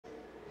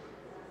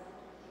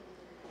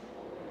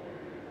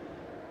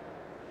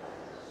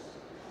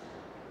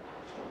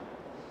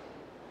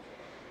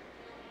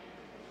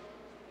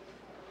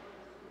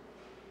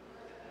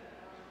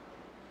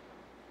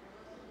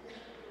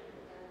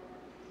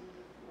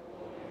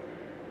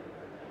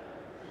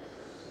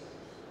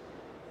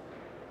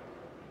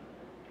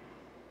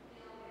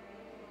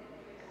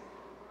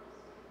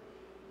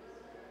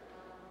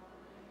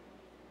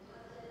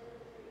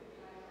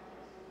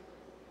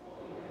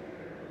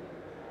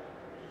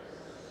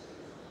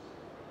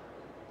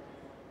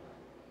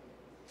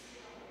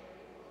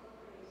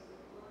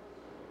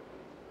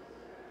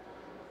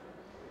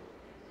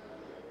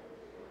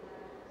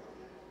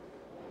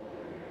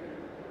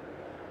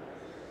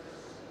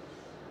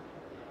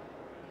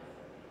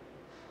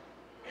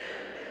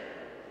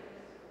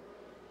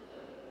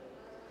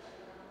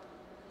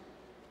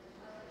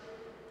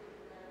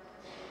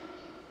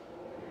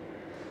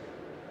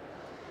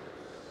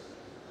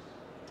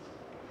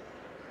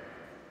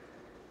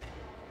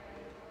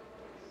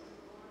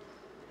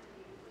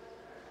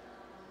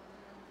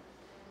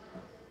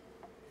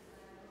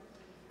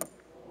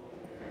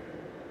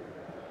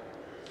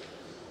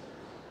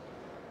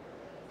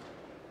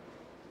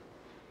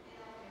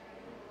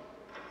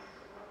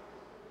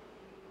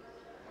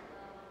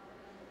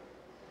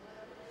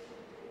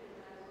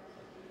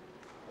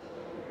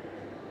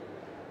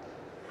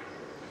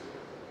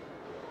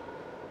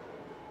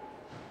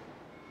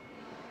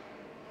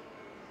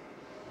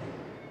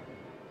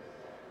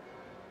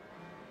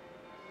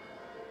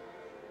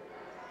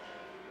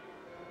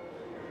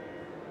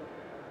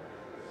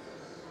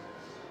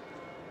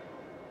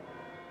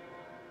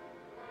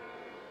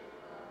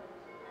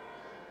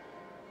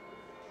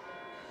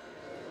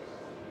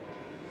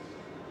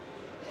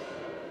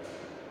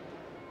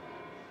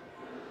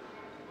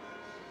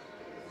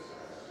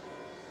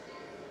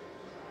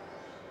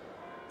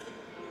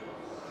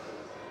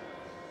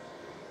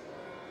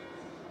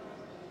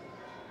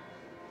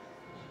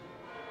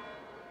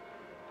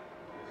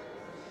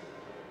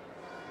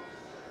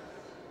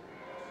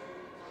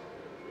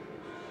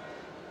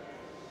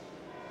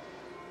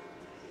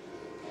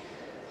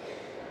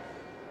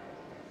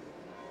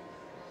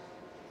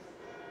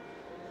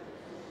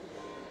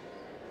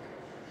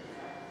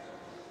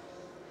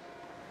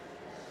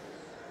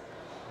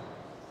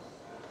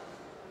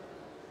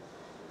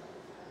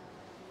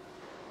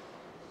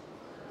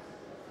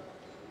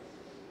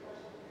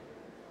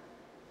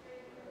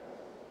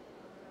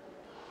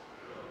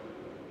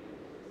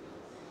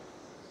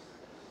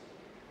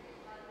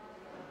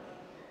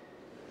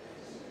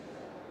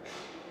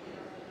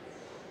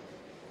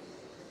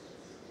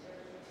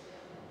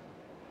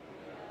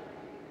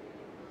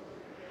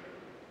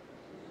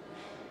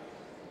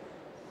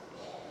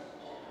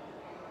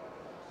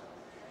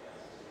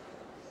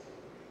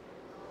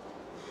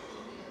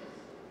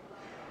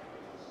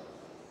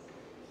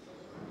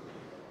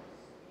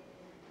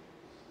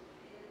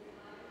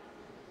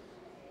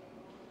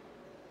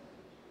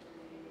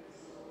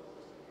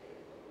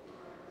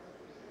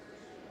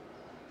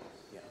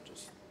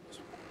just this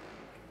one.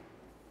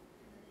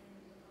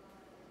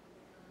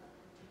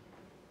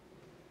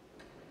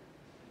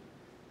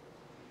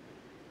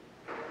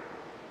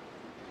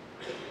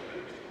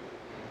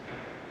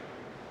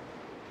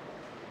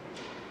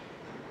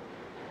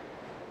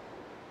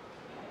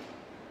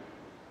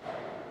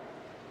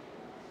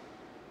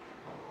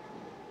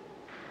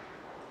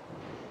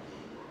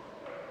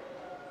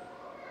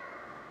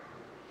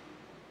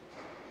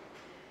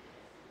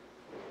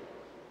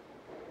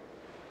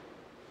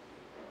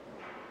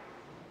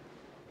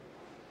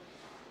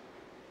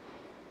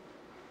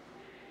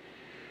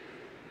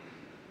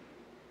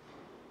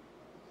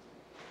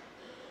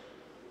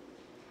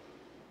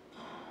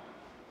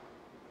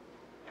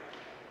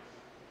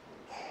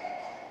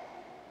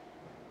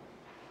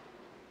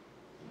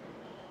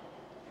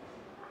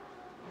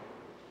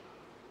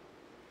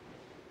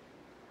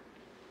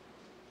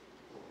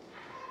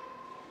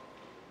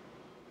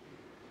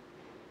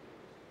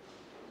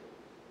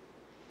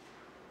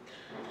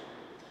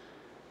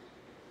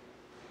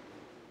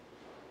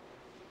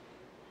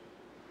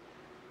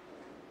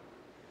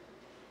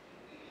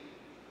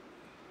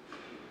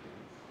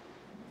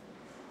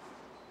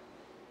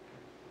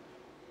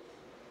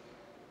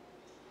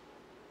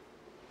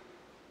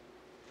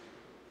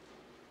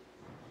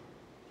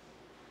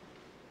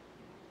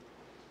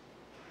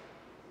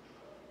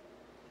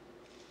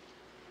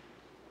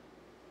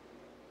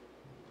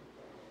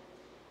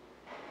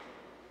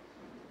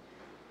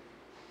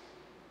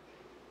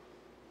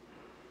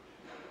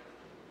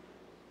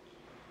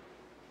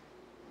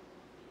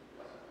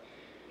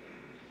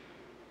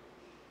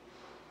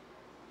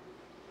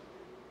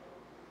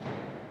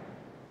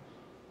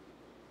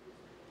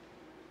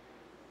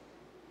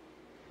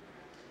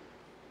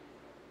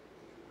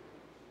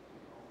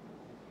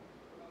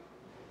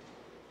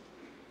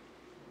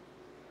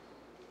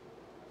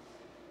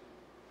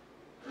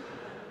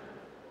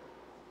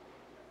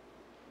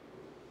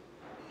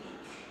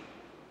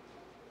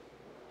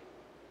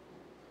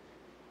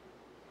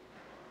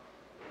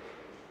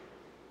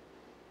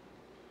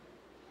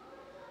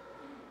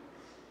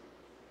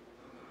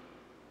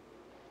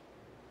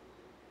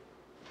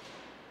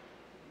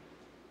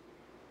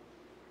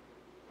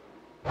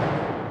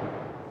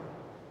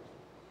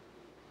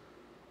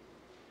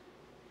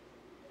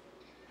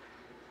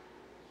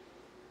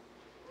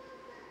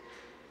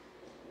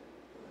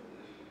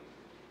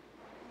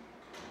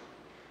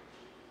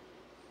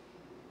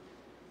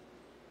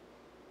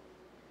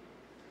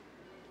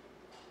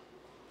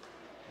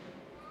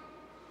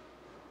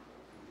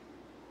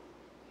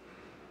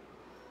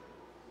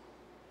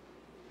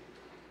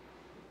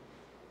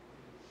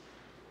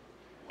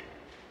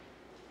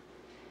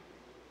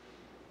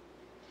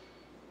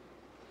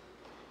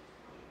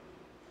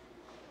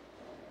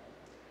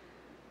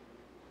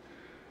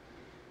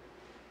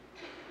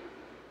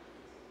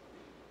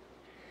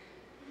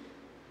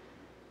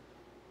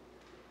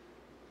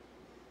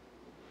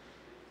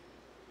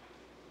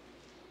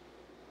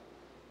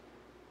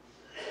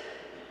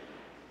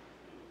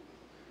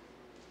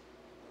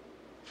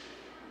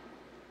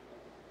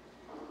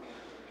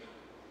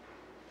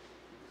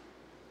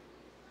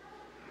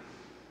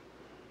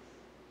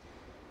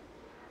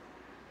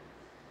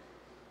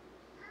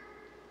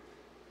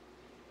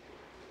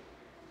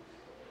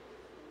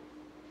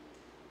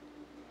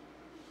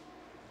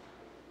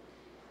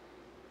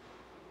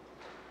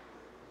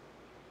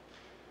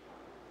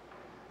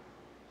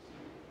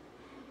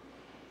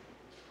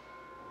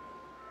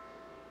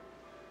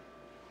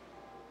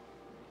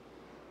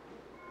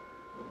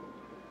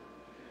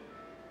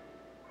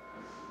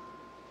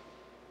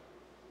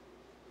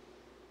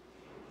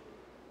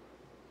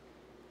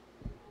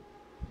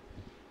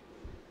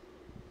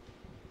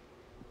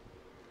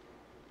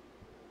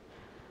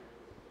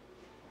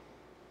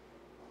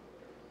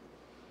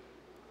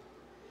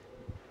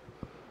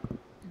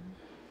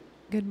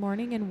 Good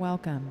morning and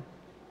welcome.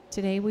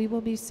 Today we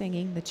will be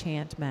singing the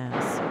Chant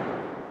Mass.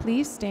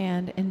 Please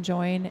stand and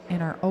join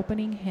in our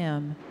opening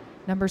hymn,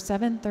 number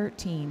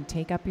 713,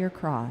 Take Up Your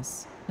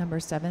Cross, number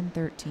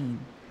 713.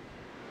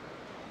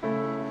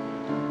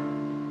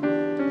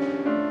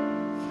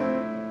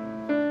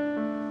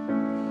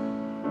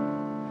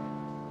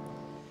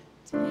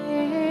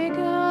 Take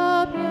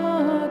up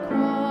your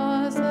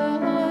cross,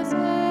 the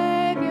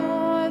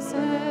Savior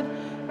said,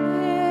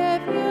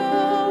 if you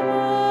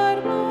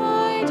would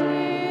my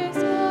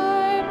disciple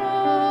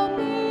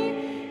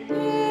be,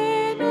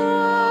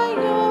 deny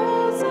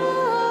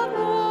yourself,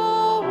 the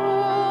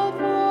world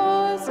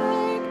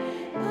forsake,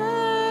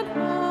 and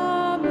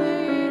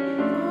humbly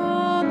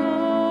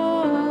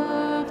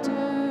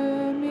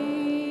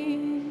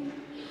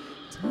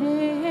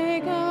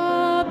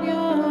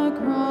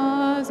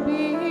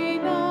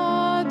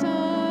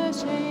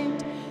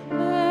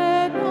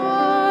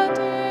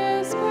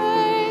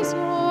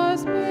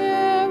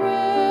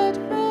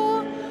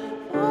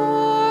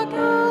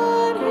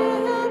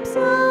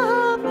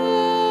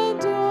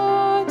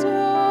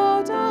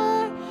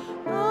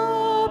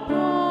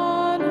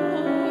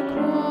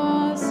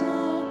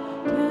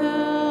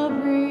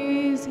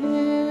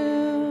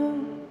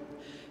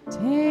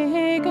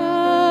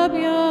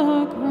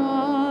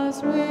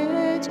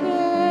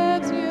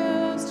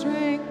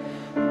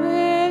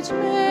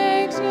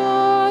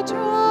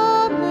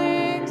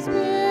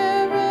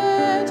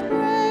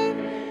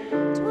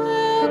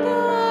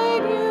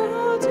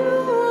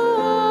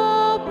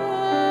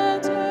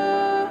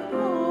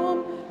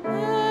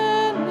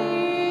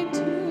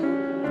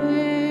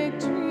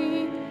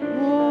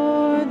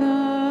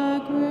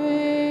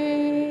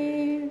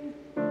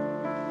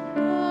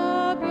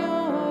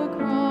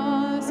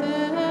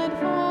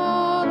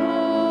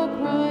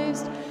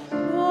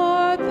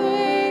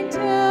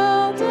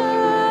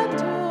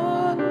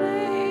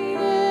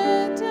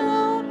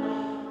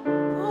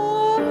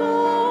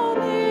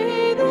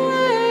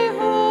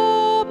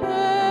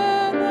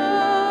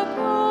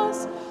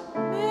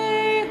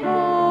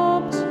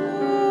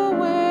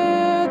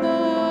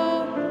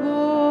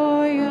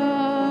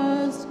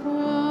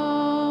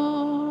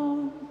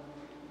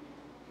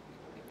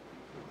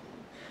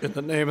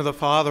In the name of the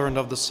Father, and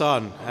of the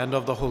Son, and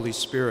of the Holy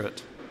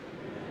Spirit.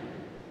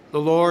 The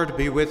Lord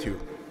be with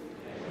you.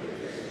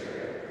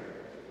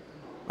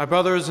 My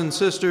brothers and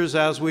sisters,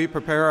 as we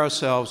prepare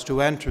ourselves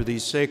to enter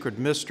these sacred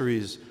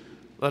mysteries,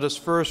 let us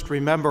first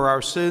remember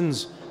our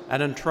sins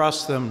and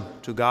entrust them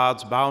to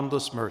God's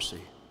boundless mercy.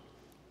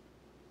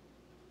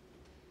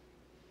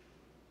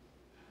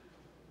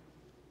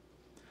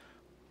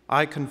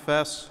 I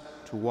confess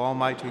to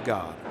Almighty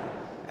God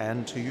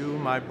and to you,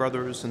 my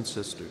brothers and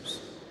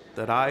sisters,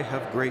 that I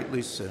have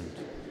greatly sinned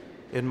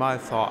in my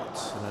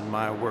thoughts and in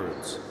my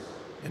words,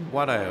 in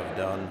what I have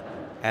done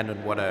and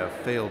in what I have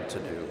failed to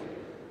do,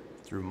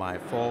 through my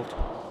fault,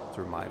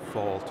 through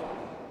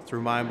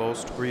my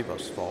most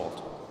grievous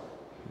fault.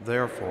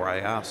 Therefore I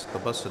ask the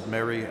Blessed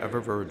Mary, ever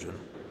Virgin,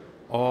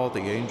 all the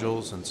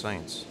angels and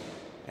saints,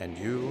 and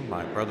you,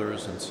 my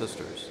brothers and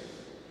sisters,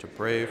 to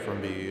pray for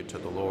me to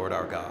the Lord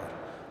our God.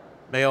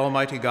 May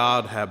Almighty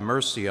God have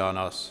mercy on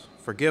us,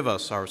 forgive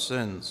us our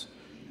sins,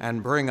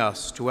 and bring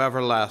us to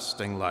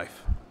everlasting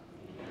life.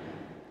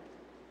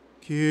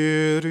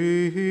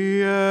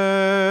 Kyrie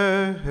eleison.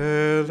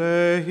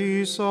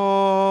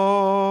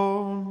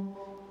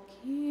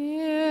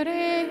 Kyrie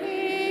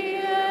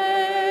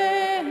eleison.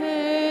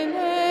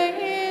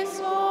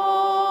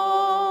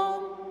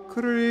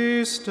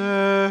 Christe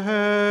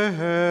eleison.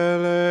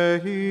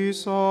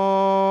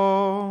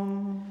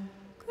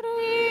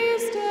 Kyrie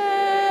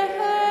eleison.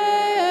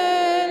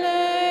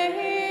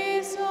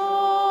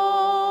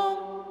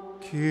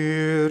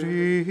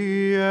 Kyrie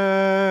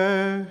eleison.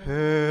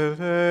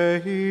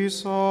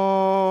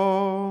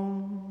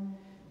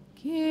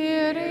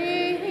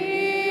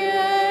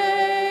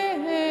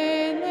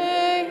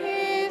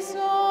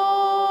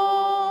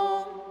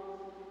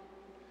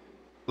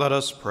 Let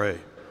us pray.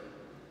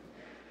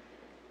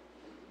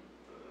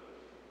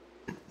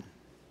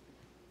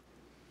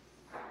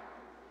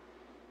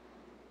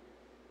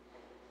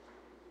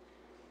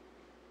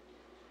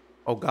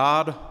 O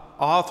God,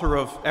 author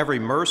of every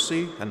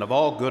mercy and of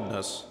all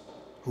goodness,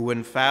 who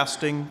in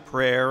fasting,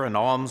 prayer, and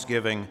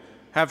almsgiving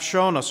have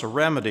shown us a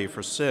remedy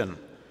for sin,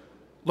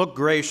 look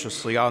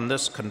graciously on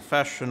this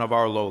confession of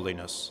our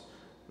lowliness,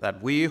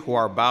 that we who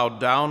are bowed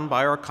down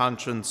by our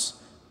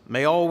conscience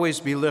may always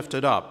be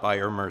lifted up by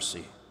your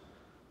mercy.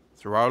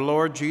 Through our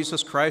Lord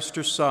Jesus Christ,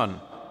 your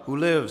Son, who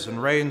lives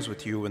and reigns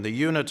with you in the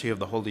unity of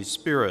the Holy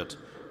Spirit,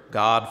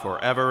 God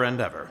forever and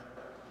ever.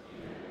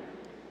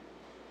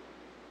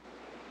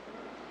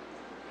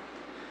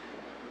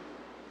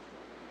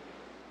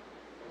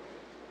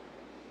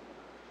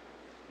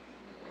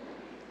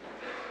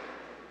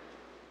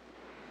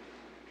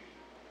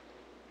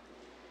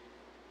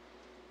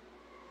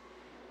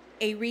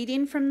 A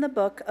reading from the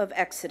book of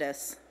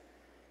Exodus.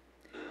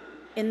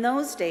 In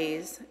those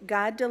days,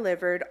 God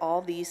delivered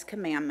all these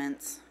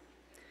commandments.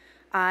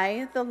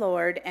 I, the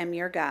Lord, am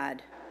your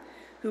God,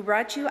 who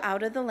brought you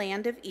out of the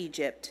land of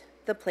Egypt,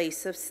 the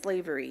place of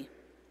slavery.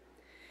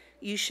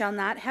 You shall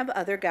not have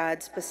other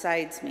gods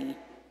besides me.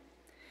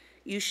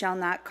 You shall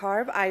not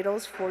carve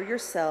idols for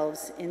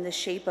yourselves in the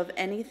shape of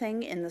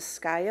anything in the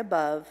sky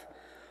above,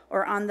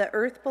 or on the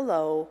earth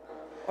below,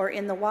 or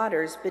in the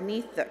waters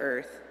beneath the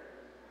earth.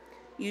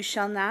 You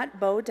shall not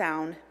bow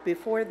down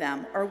before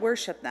them or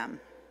worship them.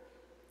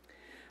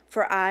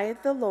 For I,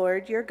 the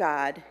Lord your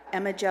God,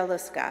 am a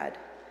jealous God,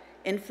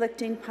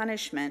 inflicting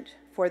punishment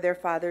for their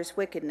fathers'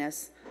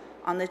 wickedness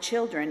on the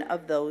children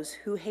of those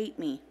who hate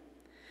me,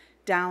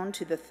 down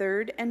to the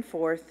third and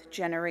fourth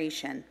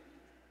generation,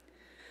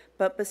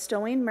 but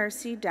bestowing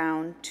mercy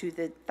down to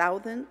the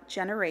 1,000th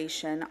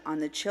generation on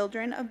the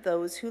children of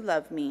those who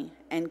love me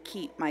and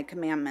keep my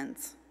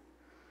commandments.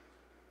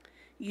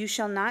 You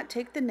shall not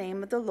take the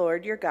name of the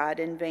Lord your God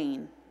in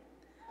vain,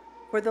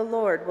 for the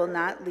Lord will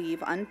not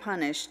leave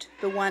unpunished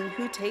the one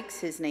who takes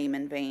his name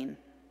in vain.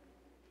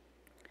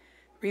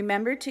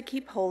 Remember to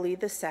keep holy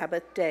the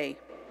Sabbath day.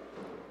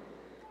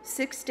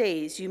 6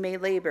 days you may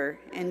labor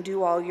and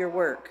do all your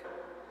work,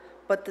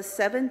 but the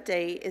seventh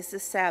day is the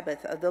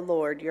Sabbath of the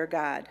Lord your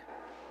God.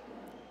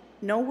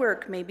 No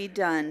work may be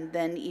done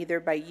then either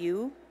by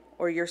you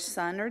or your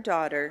son or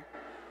daughter,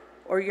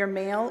 or your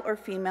male or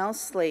female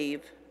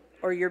slave,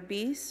 or your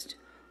beast,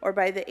 or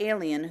by the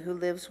alien who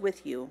lives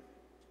with you.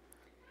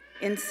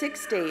 In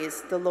 6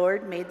 days the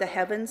Lord made the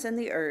heavens and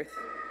the earth,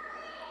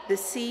 the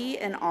sea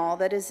and all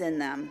that is in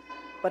them,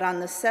 but on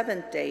the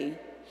seventh day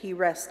he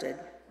rested.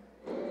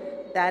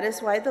 That is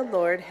why the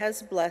Lord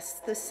has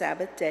blessed the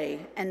Sabbath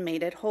day and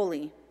made it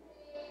holy.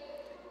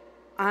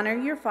 Honor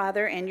your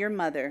father and your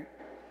mother,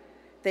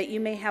 that you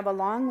may have a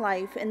long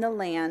life in the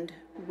land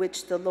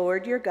which the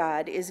Lord your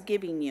God is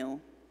giving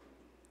you.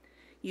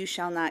 You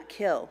shall not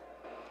kill.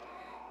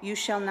 You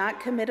shall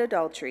not commit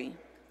adultery.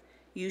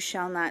 You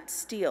shall not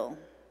steal.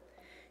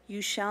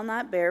 You shall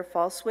not bear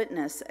false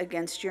witness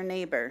against your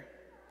neighbor.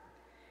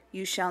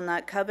 You shall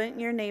not covet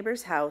your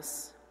neighbor's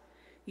house.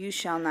 You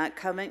shall not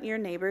covet your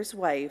neighbor's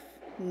wife,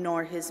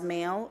 nor his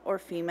male or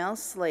female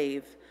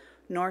slave,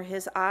 nor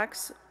his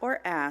ox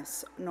or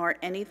ass, nor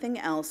anything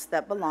else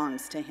that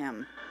belongs to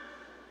him.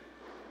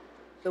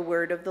 The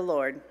word of the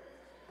Lord.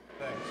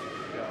 Thanks be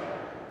to God.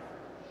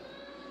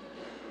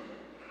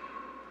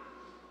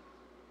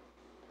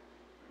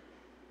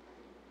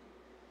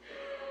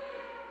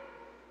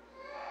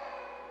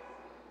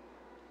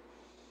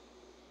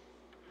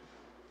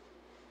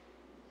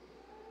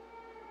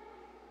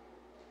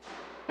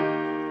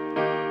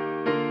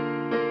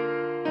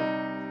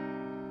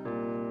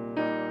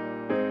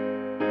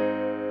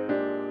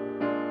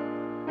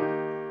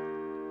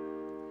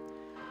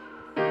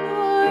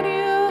 Lord,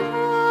 you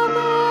have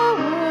the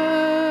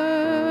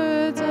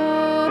words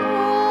of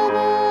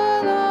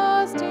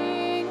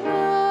everlasting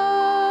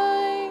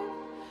life.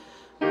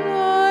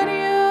 Lord,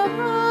 you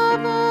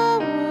have the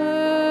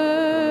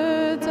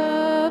words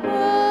of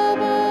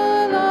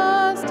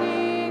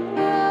everlasting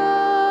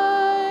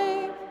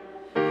life.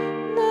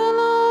 The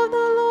law of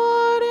the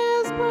Lord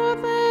is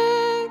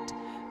perfect,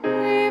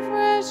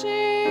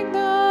 refreshing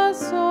the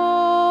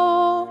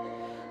soul.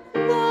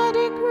 The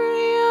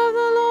decree of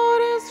the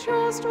Lord is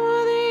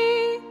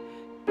trustworthy,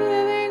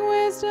 giving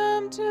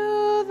wisdom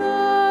to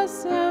the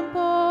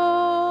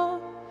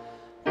simple.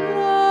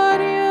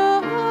 Lord,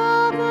 you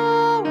have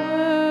the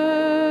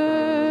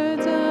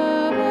words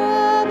of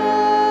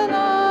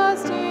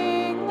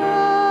everlasting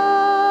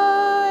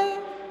life.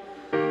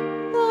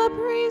 The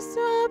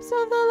precepts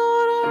of the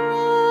Lord are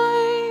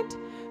right,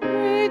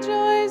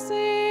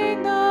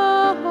 rejoicing the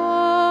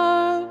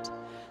heart.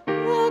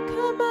 The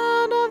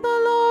command of the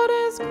Lord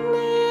is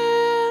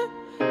clear,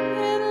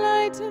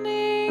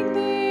 enlightening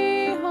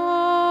the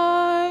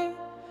eye.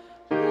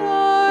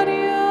 Lord,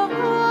 you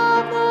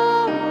have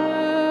the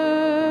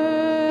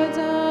words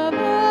of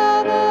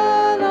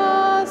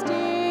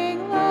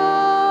everlasting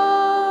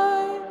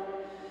life.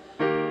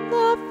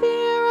 The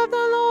fear of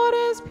the Lord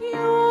is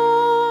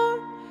pure,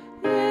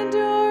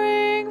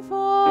 enduring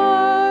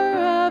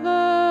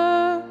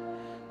forever.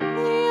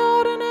 The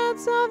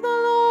ordinances of the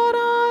Lord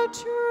are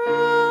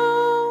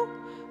true,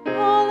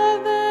 all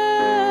of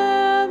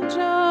them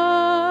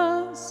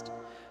just.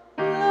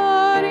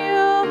 Lord,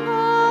 you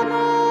have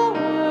the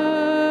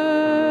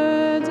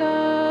words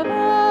of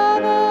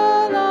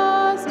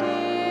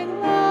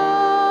everlasting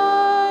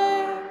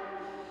life.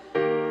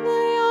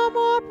 They are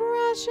more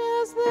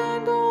precious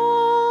than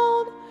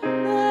gold,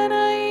 than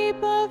a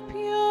heap of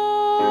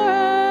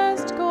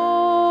purest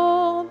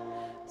gold,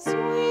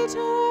 sweeter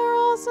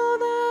also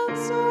than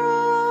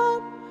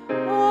syrup,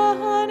 or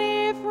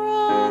honey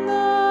from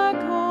the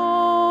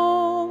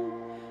comb.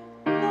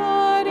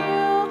 Lord,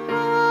 you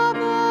have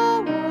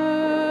the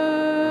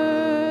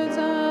words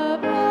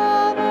of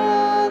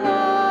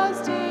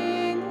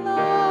everlasting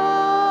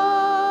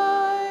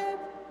life.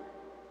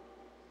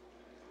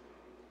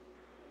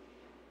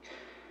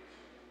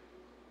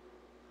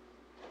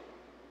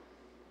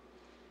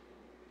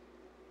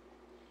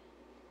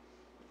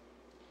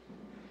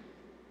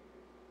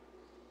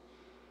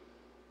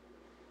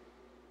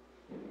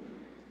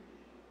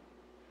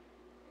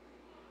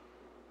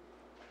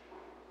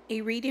 A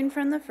reading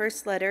from the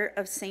first letter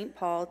of St.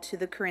 Paul to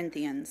the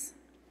Corinthians.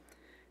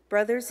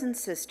 Brothers and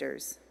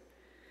sisters,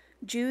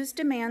 Jews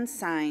demand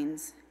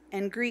signs,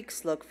 and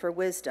Greeks look for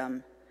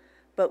wisdom,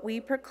 but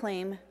we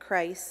proclaim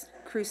Christ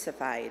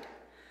crucified,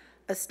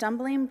 a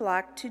stumbling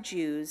block to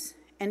Jews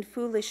and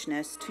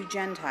foolishness to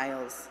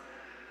Gentiles.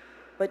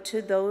 But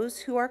to those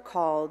who are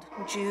called,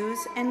 Jews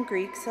and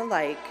Greeks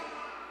alike,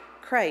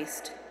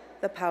 Christ,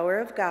 the power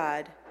of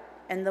God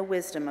and the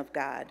wisdom of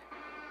God.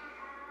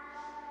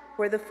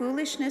 For the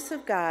foolishness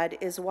of God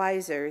is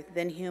wiser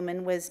than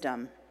human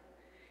wisdom,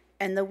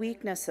 and the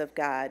weakness of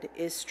God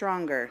is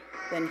stronger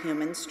than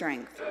human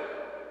strength.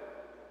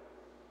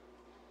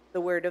 The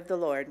word of the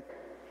Lord.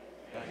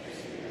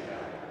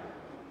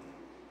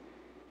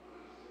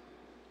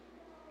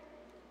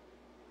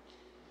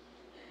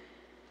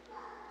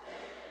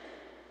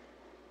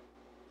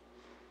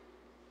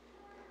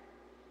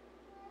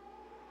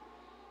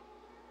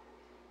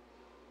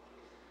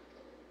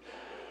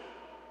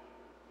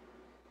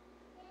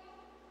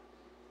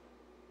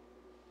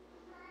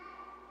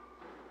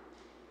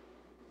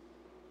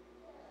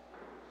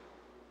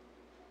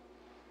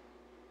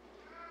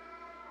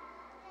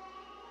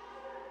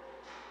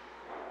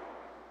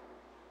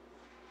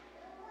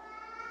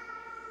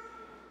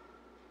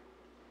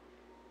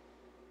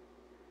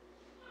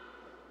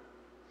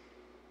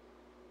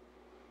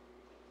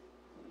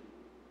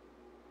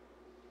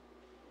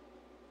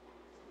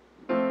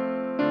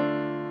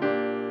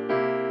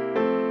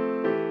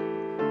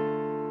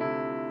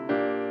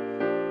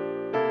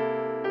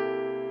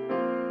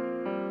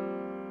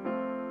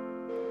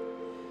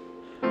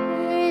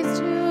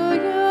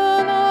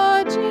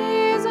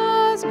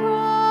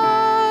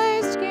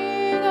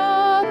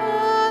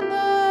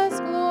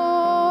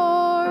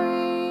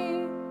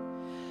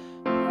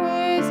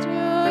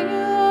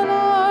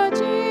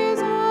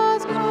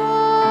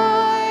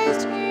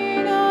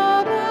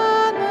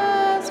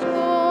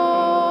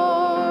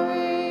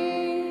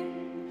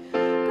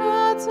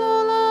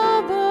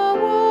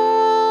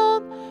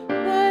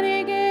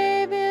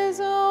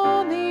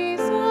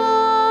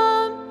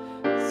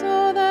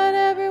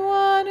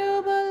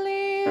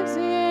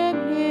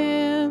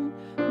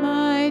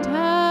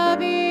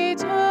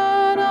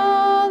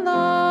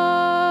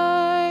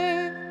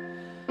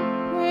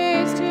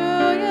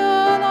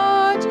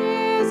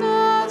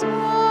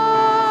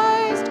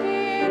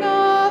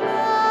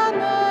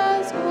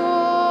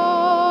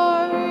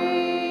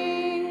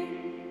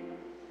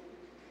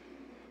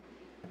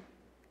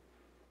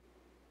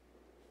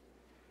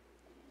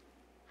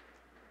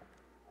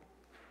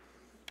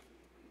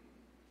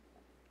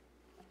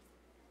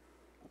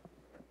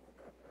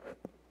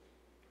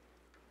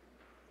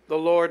 The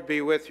Lord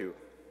be with you.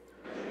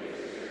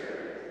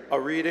 A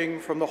reading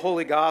from the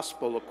Holy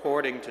Gospel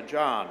according to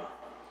John.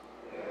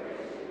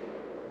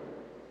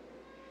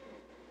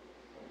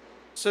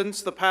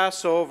 Since the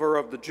Passover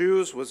of the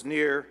Jews was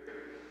near,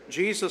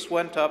 Jesus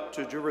went up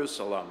to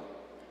Jerusalem.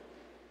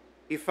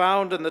 He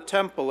found in the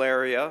temple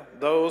area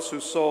those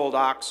who sold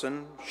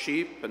oxen,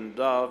 sheep, and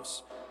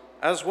doves,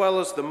 as well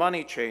as the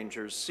money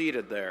changers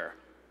seated there.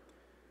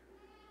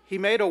 He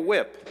made a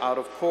whip out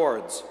of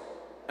cords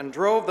and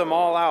drove them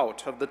all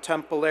out of the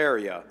temple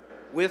area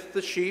with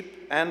the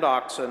sheep and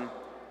oxen,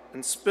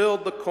 and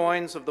spilled the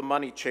coins of the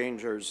money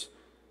changers,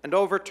 and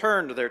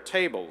overturned their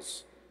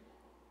tables.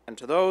 And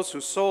to those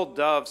who sold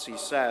doves he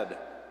said,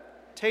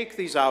 "Take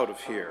these out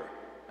of here,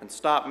 and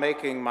stop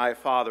making my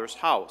Father's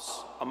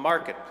house a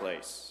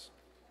marketplace."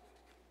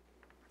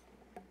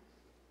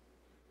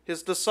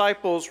 His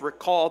disciples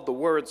recalled the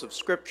words of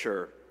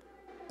Scripture,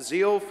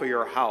 "Zeal for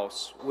your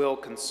house will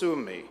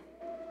consume me."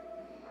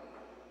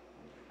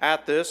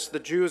 At this, the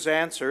Jews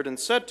answered and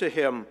said to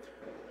him,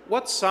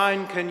 "What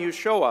sign can you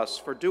show us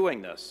for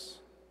doing this?"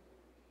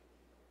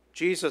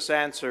 Jesus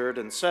answered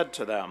and said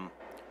to them,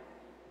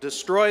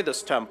 "Destroy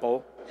this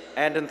temple,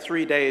 and in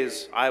 3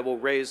 days I will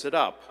raise it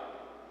up."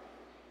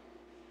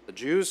 The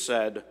Jews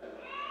said,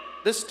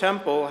 "This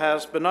temple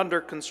has been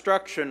under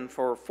construction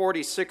for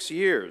 46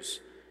 years,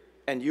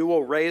 and you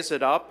will raise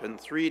it up in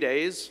 3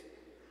 days?"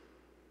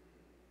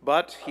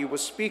 But he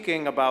was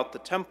speaking about the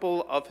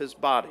temple of his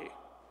body.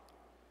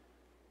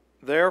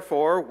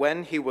 Therefore,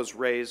 when he was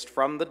raised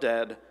from the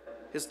dead,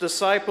 his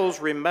disciples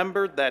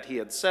remembered that he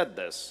had said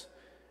this,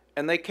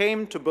 and they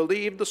came to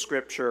believe the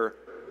Scripture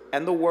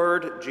and the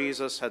word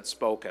Jesus had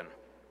spoken.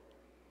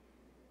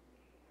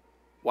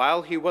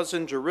 While he was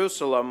in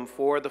Jerusalem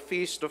for the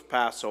feast of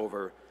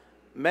Passover,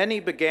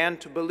 many began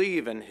to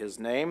believe in his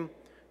name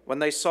when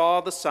they saw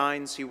the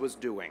signs he was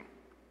doing.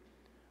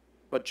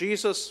 But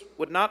Jesus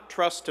would not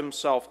trust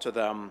himself to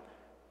them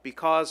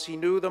because he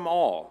knew them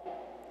all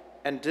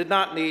and did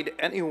not need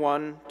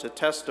anyone to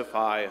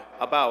testify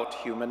about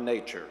human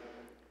nature.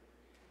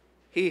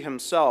 He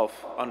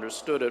himself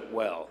understood it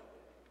well.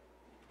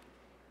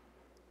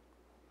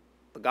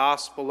 The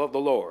Gospel of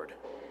the Lord.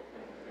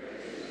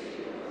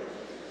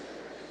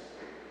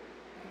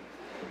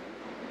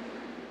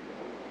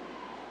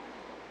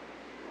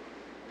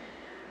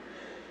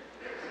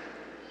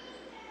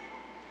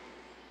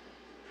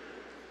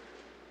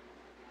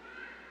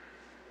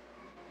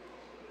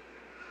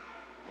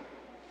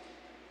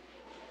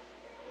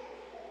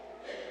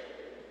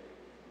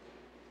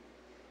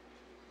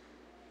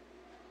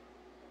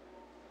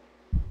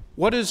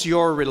 What is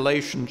your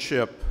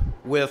relationship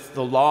with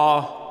the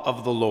law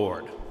of the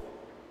Lord?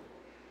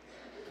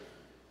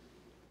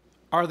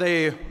 Are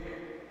they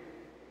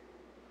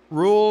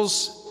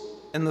rules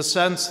in the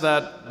sense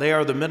that they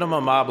are the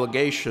minimum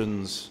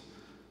obligations,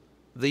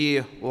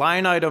 the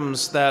line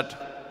items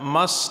that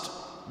must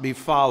be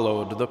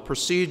followed, the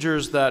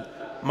procedures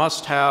that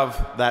must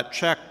have that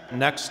check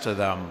next to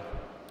them?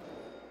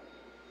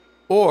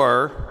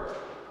 Or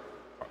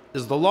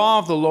is the law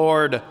of the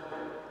Lord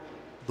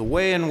the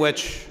way in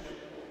which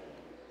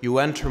you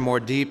enter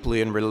more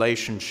deeply in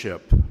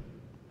relationship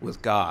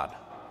with God?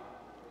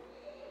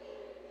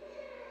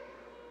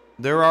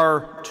 There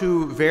are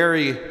two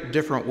very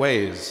different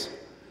ways,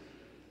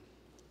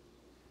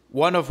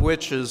 one of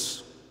which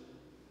is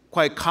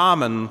quite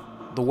common,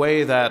 the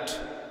way that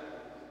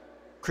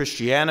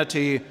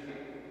Christianity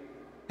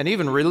and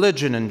even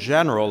religion in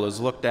general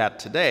is looked at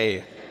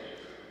today,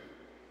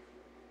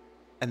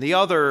 and the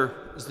other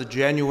is the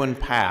genuine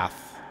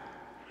path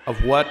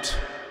of what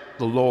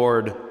the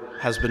Lord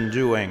has been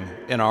doing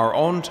in our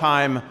own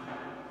time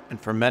and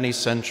for many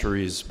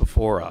centuries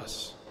before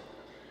us.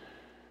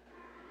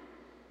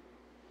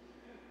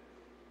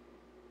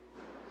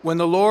 When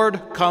the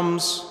Lord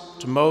comes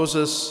to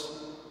Moses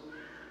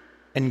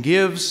and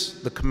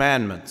gives the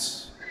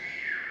commandments,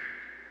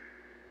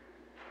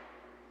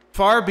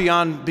 far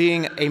beyond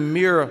being a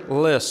mere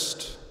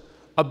list,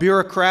 a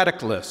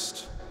bureaucratic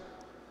list,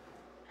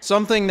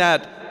 something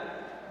that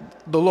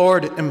the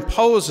Lord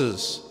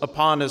imposes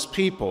upon his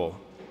people,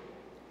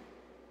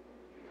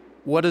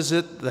 what is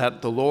it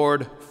that the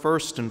Lord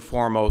first and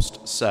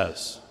foremost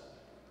says?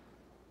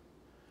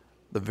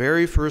 The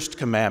very first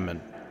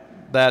commandment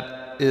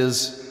that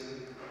is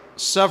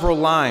several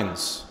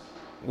lines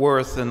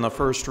worth in the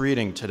first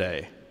reading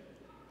today.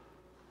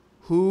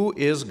 Who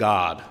is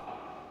God?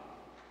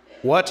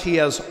 What he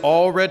has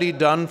already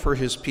done for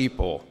his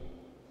people,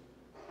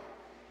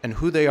 and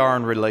who they are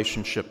in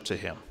relationship to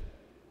him.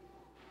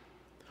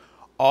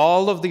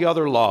 All of the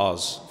other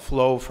laws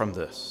flow from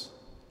this.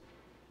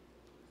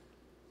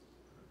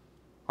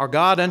 Our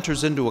God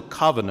enters into a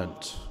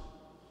covenant,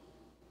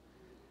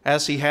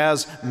 as he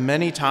has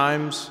many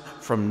times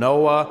from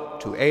Noah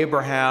to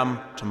Abraham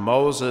to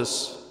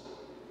Moses,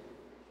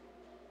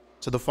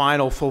 to the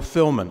final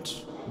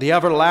fulfillment, the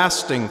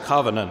everlasting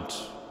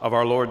covenant of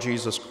our Lord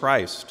Jesus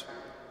Christ.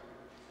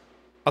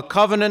 A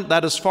covenant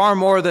that is far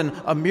more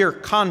than a mere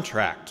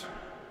contract.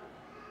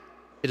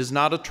 It is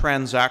not a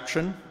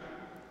transaction.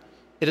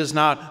 It is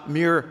not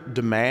mere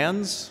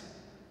demands.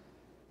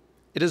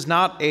 It is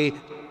not a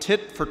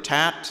tit for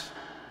tat.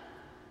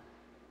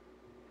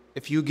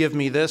 If you give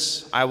me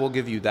this, I will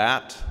give you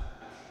that.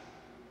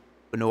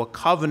 But no, a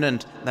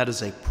covenant that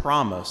is a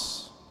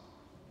promise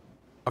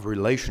of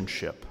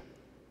relationship,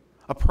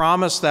 a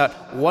promise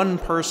that one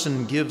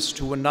person gives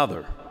to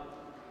another.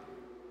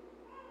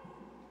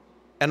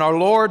 And our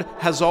Lord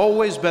has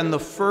always been the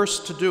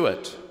first to do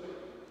it.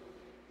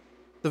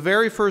 The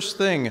very first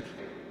thing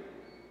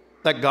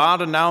that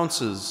God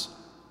announces,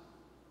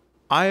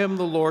 I am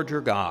the Lord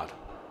your God.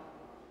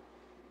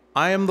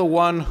 I am the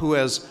one who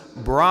has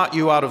brought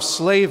you out of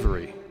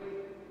slavery.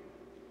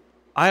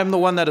 I am the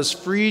one that has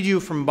freed you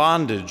from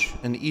bondage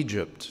in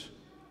Egypt.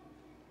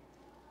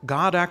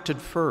 God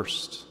acted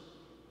first.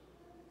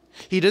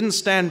 He didn't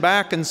stand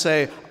back and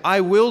say,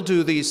 I will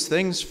do these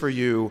things for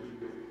you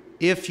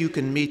if you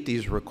can meet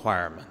these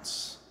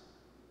requirements.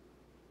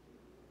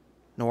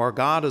 No, our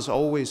God is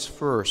always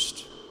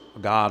first a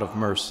God of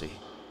mercy.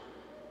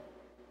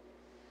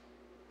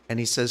 And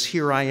he says,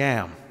 here I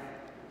am.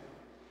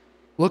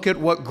 Look at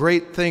what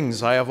great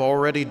things I have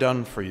already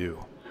done for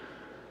you.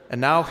 And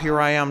now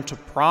here I am to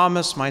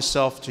promise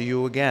myself to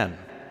you again,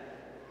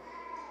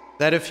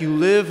 that if you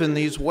live in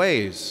these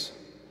ways,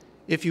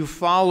 if you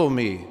follow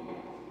me,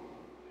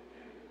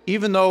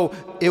 even though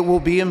it will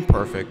be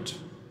imperfect,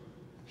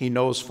 he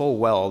knows full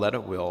well that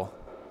it will.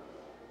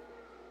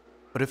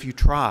 But if you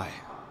try,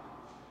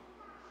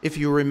 if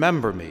you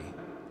remember me,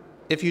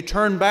 if you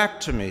turn back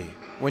to me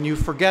when you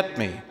forget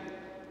me,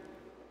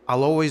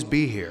 I'll always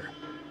be here.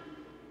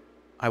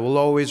 I will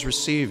always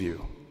receive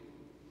you.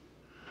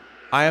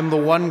 I am the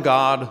one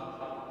God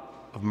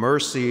of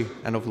mercy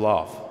and of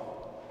love.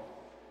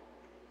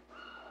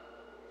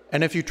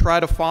 And if you try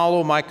to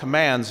follow my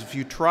commands, if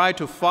you try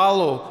to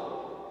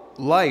follow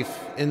life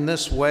in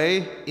this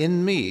way,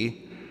 in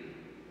me,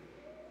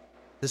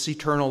 this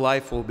eternal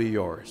life will be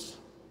yours.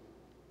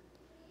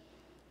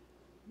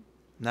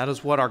 And that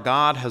is what our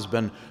God has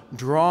been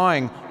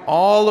drawing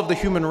all of the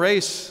human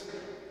race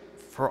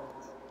for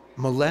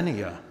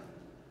millennia.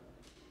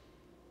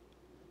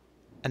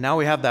 And now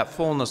we have that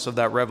fullness of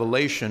that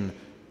revelation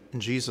in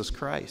Jesus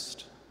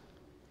Christ.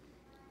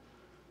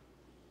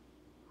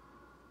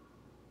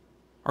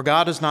 Our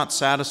God is not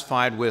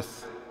satisfied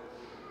with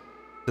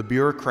the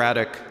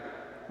bureaucratic,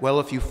 well,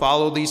 if you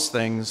follow these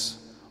things,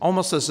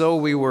 almost as though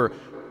we were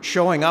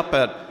showing up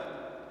at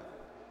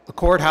the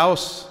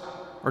courthouse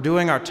or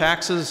doing our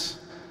taxes,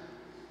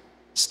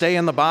 stay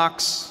in the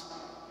box,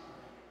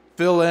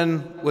 fill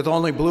in with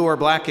only blue or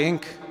black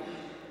ink,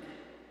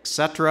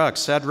 etc.,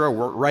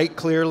 write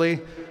clearly.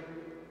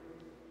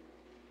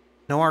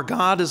 No, our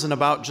God isn't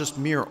about just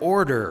mere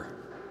order,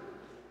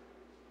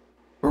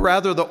 but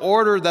rather the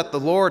order that the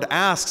Lord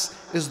asks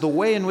is the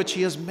way in which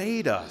he has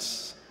made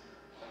us.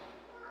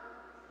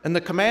 And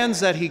the commands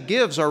that he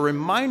gives are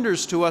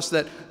reminders to us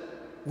that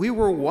we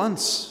were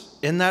once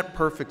in that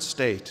perfect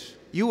state.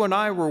 You and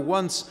I were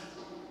once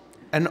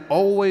and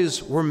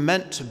always were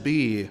meant to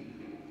be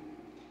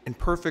in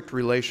perfect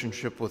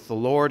relationship with the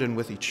Lord and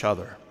with each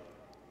other.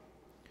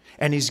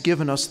 And he's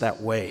given us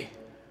that way,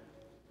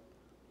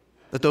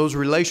 that those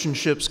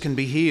relationships can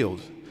be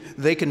healed,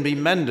 they can be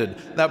mended,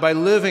 that by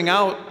living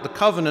out the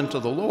covenant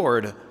of the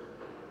Lord,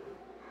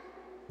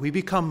 we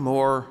become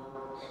more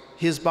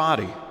his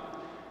body.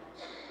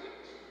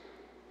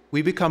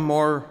 We become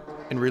more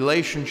in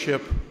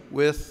relationship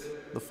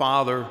with the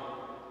Father,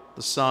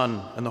 the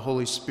Son, and the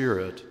Holy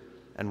Spirit,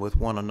 and with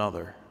one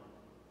another.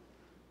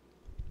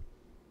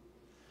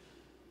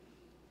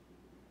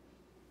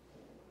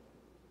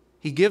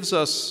 He gives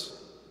us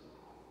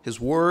his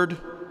word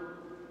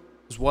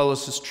as well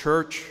as his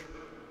church,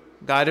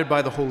 guided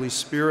by the Holy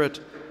Spirit,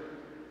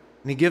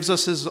 and he gives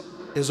us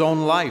his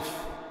own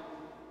life,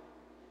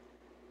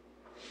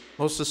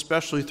 most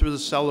especially through the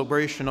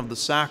celebration of the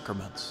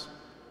sacraments.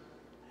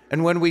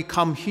 And when we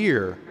come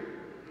here,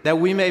 that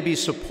we may be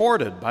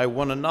supported by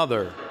one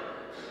another,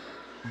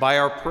 by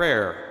our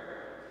prayer,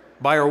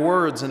 by our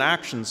words and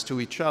actions to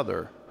each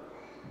other.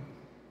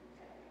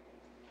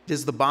 It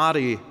is the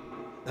body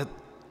that,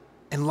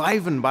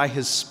 enlivened by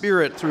his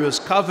Spirit through his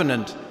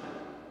covenant,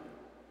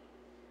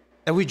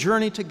 that we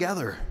journey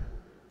together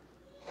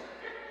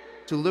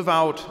to live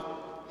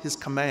out his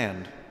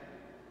command,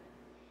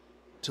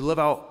 to live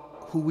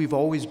out who we've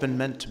always been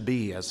meant to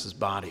be as his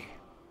body.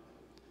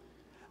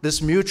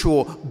 This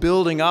mutual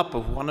building up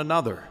of one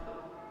another.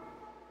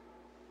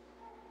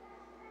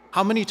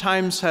 How many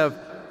times have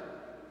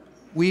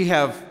we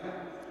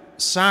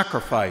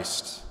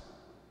sacrificed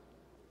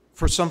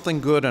for something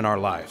good in our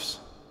lives?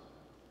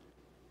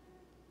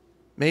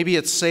 Maybe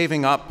it's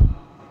saving up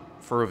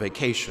for a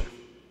vacation.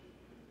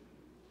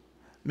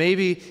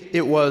 Maybe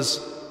it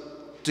was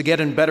to get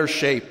in better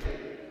shape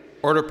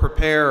or to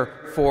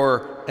prepare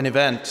for an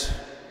event,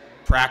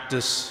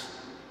 practice,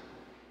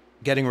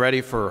 getting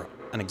ready for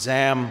an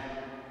exam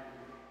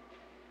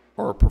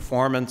or a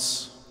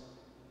performance.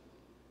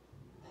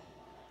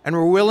 And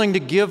we're willing to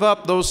give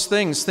up those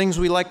things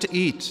we like to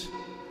eat,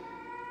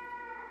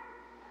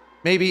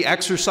 Maybe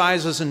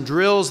exercises and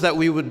drills that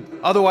we would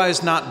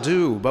otherwise not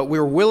do, but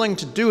we're willing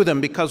to do them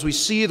because we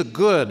see the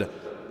good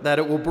that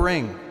it will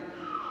bring.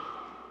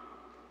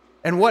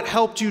 And what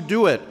helped you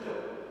do it?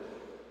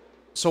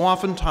 So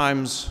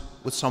oftentimes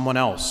with someone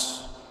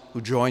else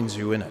who joins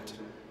you in it.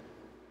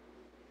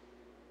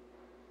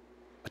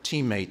 A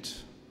teammate,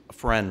 a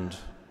friend,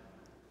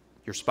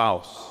 your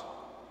spouse.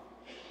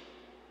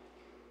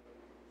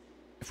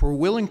 If we're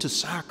willing to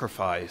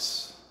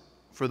sacrifice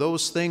for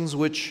those things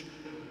which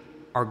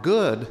are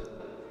good,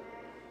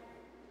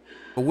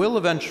 but will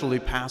eventually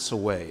pass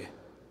away,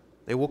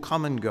 they will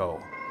come and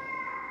go,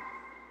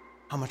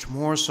 how much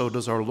more so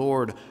does our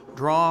Lord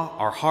draw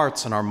our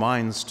hearts and our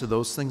minds to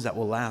those things that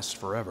will last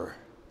forever?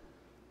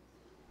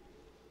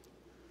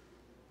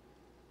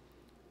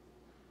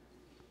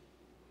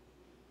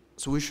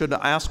 So we should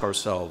ask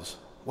ourselves,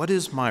 what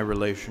is my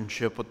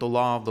relationship with the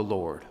law of the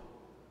Lord?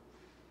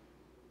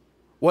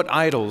 What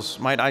idols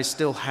might I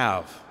still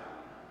have?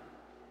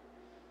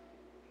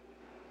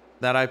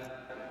 That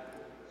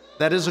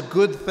is a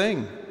good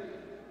thing,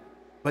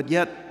 but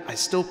yet I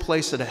still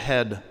place it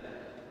ahead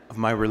of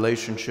my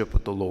relationship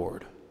with the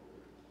Lord.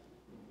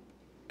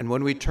 And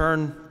when we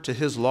turn to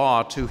his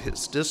law, to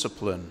his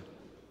discipline,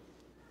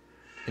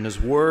 in his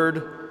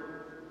word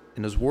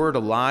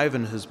alive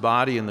in his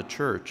body in the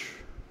church,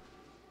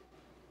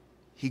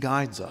 he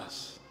guides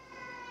us.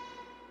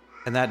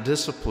 And that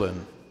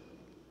discipline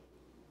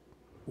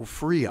will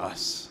free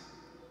us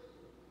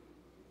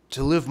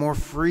to live more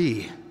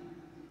free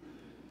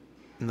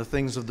in the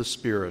things of the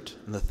Spirit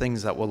and the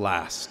things that will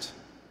last.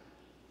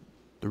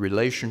 The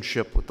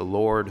relationship with the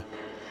Lord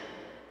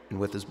and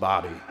with his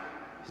body,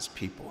 his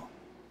people.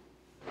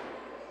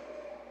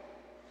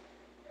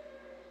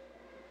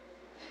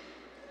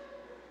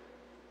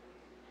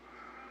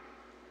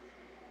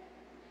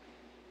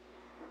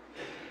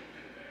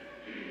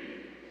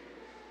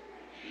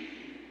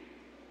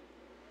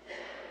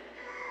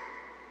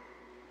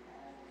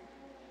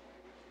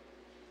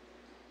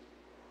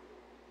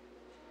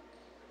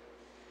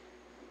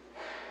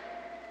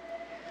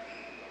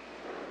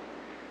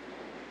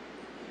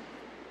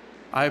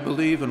 I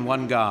believe in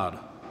one God,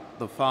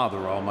 the Father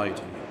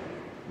Almighty,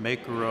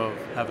 maker of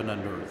heaven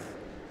and earth,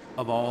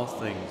 of all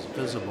things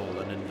visible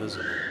and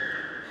invisible.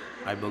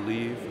 I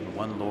believe in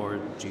one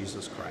Lord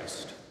Jesus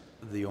Christ,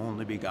 the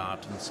only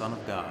begotten Son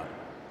of God,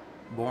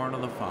 born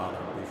of the Father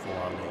before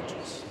all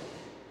ages,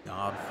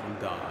 God from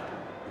God,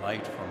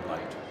 light from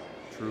light,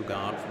 true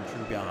God from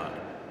true God,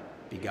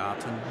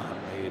 begotten, not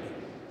made,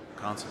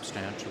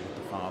 consubstantial with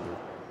the Father.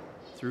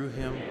 Through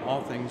him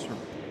all things are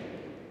made.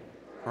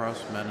 For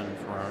us men and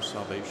for our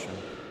salvation,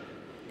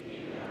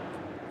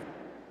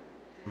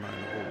 by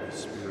the Holy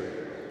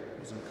Spirit,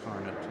 was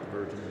incarnate of the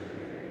Virgin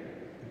Mary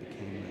and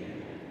became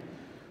man.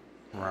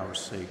 For our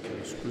sake, he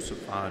was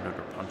crucified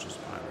under Pontius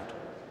Pilate.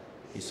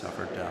 He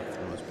suffered death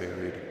and was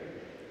buried,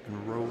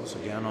 and rose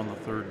again on the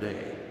third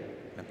day,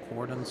 in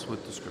accordance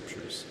with the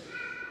Scriptures.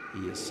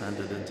 He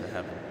ascended into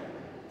heaven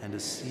and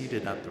is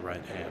seated at the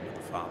right hand of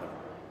the Father.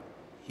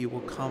 He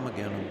will come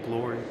again in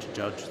glory to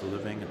judge the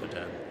living and the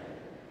dead,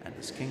 and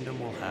his kingdom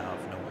will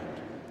have no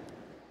end.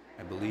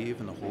 I believe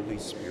in the Holy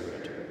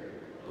Spirit,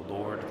 the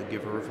Lord, the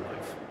giver of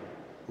life,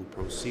 who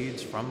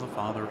proceeds from the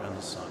Father and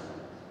the Son,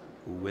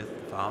 who with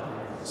the Father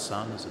and the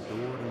Son is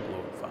adored and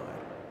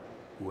glorified,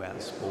 who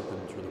has spoken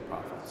through the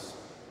prophets.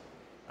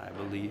 I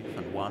believe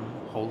in one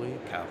holy,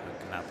 Catholic,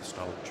 and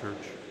Apostolic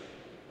Church.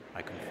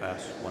 I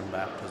confess one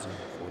baptism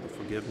for the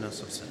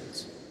forgiveness of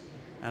sins,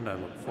 and I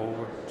look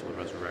forward to the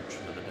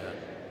resurrection of the dead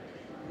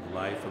and the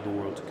life of the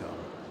world to come.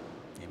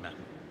 Amen.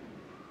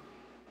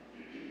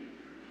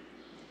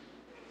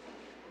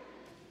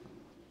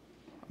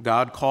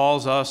 God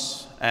calls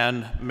us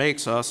and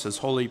makes us his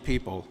holy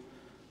people.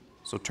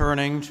 So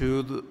turning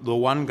to the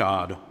one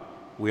God,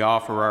 we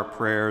offer our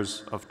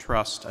prayers of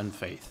trust and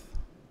faith.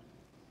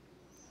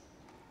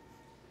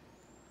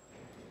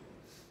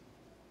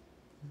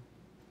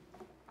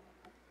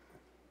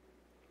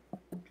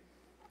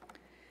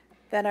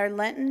 That our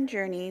Lenten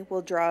journey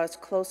will draw us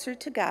closer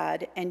to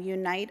God and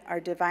unite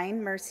our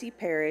Divine Mercy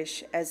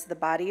Parish as the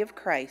body of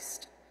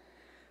Christ,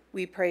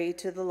 we pray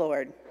to the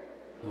Lord.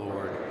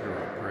 Lord, hear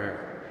our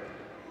prayer.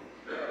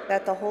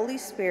 That the Holy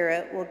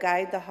Spirit will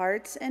guide the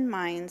hearts and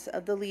minds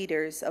of the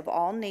leaders of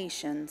all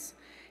nations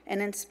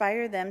and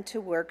inspire them to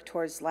work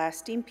towards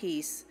lasting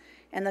peace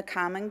and the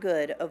common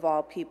good of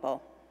all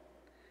people.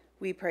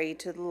 We pray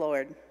to the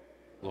Lord.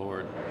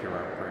 Lord, hear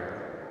our prayer.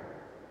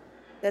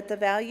 That the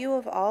value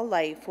of all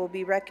life will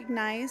be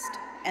recognized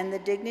and the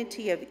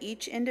dignity of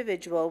each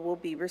individual will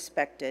be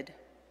respected.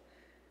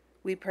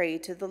 We pray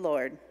to the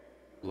Lord.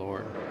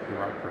 Lord, hear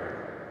our prayer.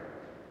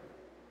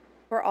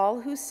 For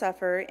all who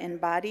suffer in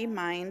body,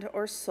 mind,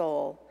 or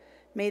soul,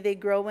 may they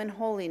grow in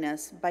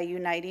holiness by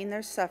uniting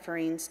their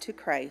sufferings to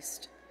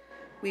Christ.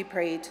 We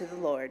pray to the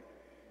Lord.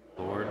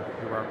 Lord,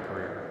 hear our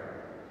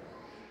prayer.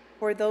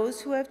 For those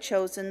who have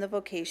chosen the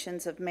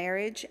vocations of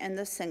marriage and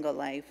the single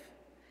life,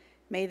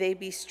 may they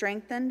be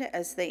strengthened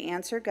as they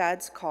answer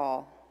God's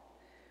call.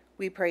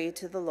 We pray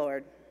to the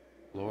Lord.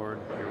 Lord,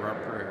 hear our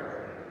prayer.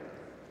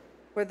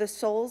 For the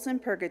souls in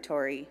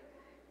purgatory,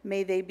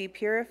 may they be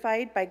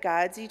purified by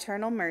God's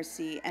eternal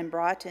mercy and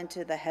brought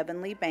into the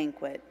heavenly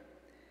banquet.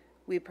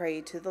 We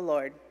pray to the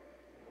Lord.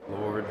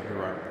 Lord,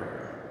 hear our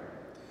prayer.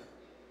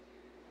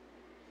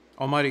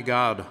 Almighty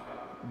God,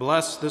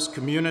 bless this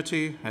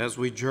community as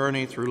we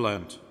journey through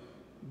Lent.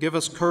 Give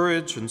us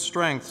courage and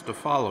strength to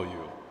follow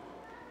you.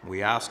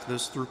 We ask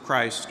this through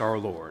Christ our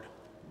Lord.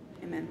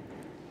 Amen.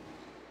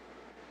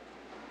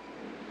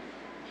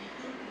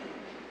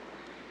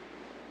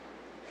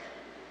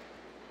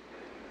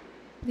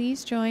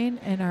 Please join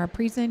in our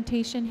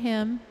presentation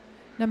hymn,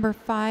 number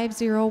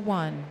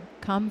 501,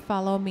 Come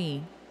Follow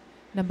Me,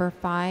 number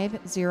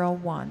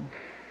 501.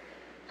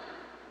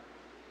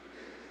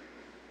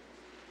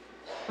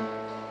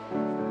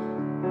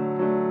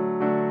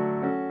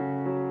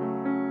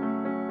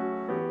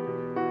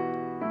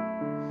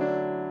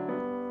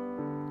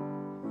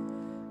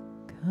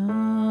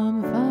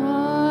 Come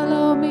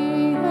follow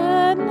me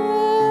and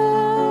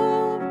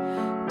live.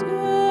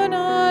 Do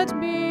not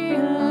be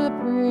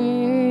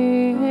afraid.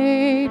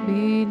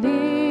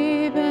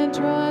 Believe and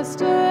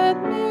trust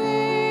in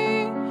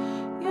me.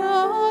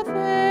 Your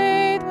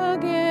faith will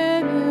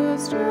give you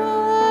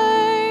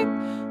strength.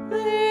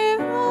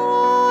 Leave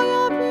all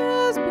your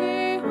fears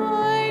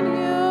behind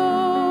you.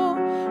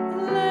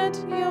 Let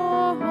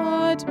your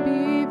heart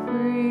be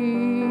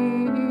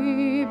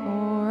free.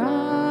 For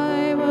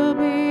I will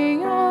be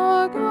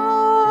your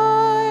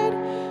guide.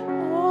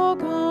 Oh,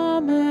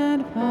 come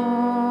and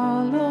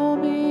follow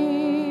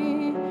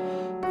me.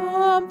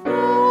 Come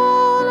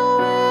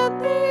follow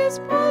in these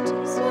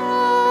footsteps.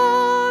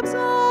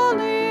 I'll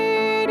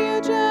lead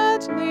you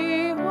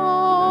gently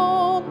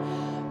home.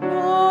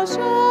 No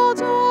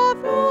shelter,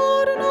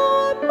 food,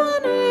 nor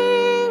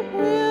money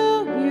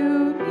will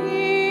you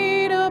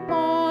need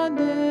upon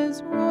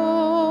this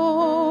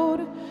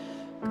road.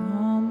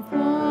 Come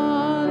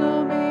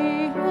follow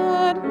me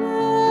and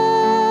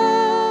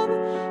live.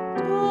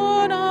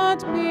 Do not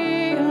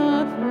be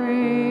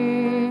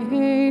afraid.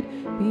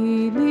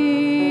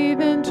 Believe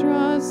and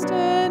trust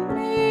in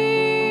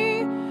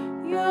me.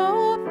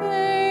 Your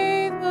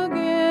faith will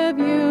give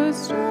you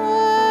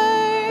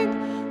strength.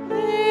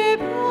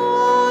 Leave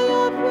all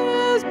your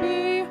fears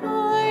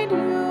behind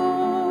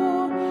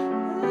you.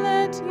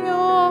 Let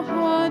your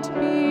heart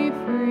be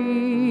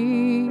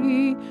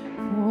free.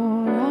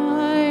 For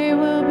I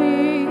will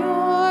be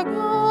your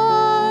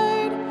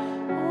guide.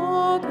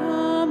 Oh,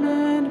 come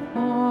and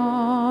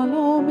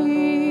follow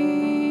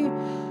me.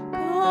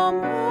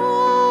 Come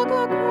walk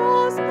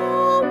across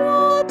the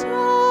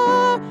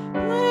water.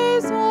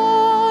 Place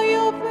all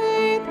your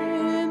faith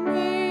in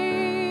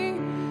me.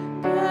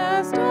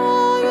 Cast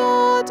all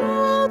your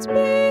doubts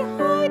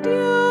behind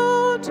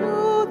you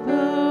to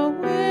the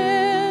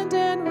wind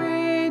and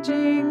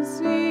raging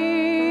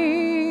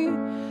sea.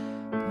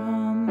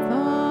 Come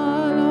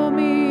follow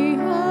me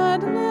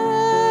and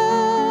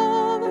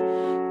live.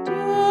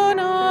 Do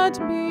not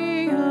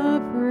be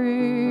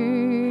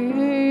afraid.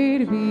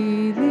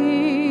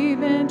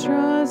 Believe and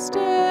trust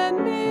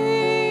in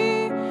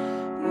me.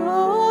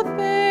 Your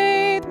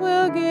faith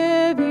will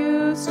give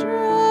you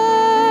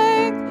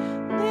strength.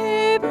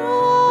 Leave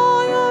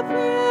all your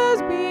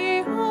fears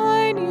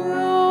behind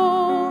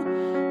you.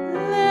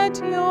 Let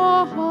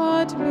your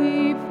heart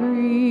be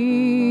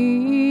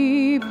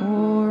free.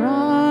 For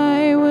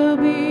I will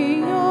be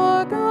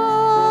your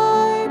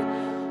guide.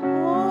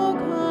 Oh,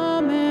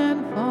 come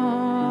and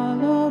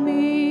follow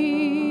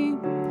me.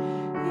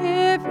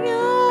 If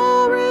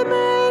you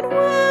remain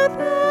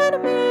within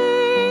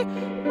me,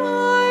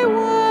 my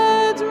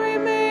words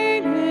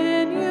remain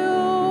in you.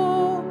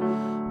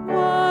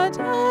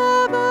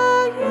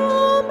 Whatever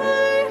you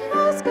may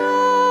ask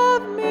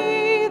of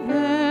me,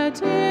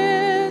 that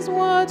is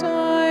what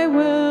I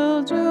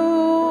will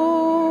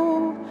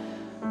do.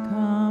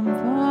 Come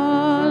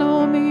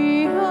follow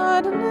me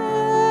and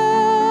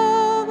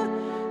live.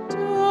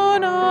 Do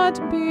not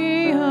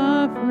be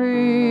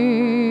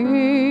afraid.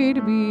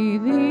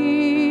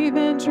 Believe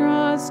and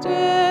trust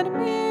in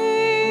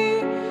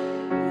me.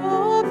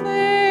 Your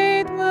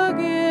faith will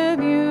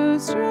give you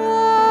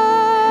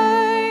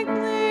strength.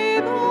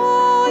 Leave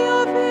all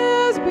your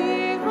fears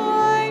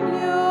behind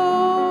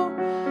you.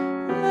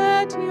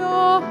 Let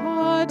your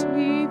heart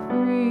be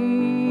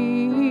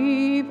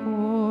free.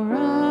 For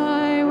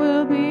I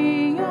will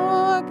be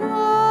your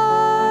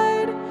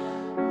guide.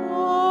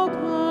 Oh,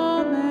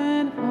 come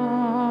and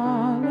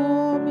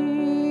follow me.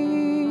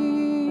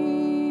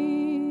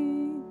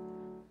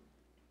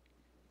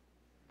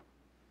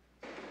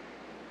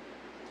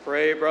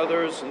 Pray,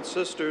 brothers and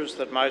sisters,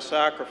 that my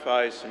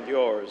sacrifice and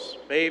yours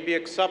may be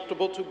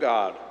acceptable to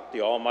God,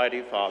 the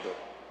Almighty Father.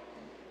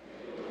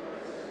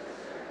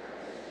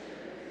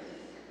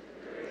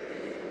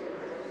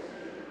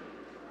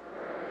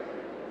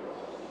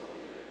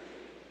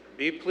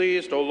 Be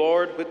pleased, O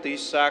Lord, with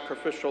these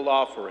sacrificial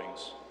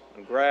offerings,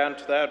 and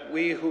grant that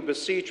we who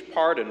beseech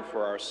pardon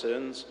for our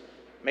sins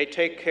may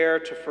take care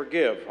to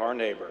forgive our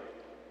neighbor,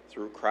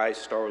 through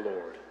Christ our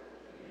Lord.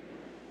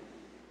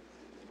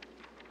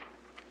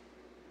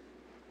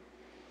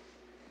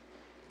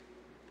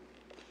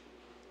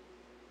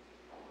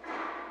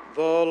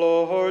 The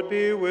Lord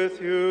be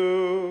with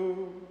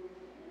you.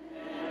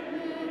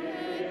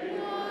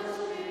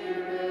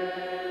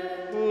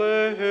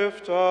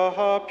 Lift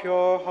up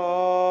your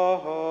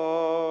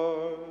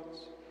hearts.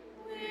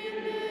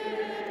 We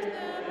lift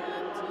them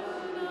up to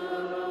the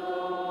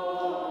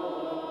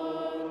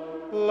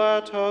Lord.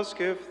 Let us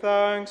give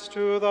thanks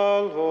to the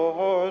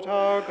Lord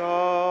our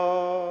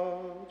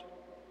God.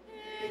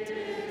 It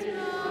is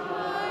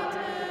right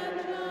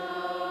and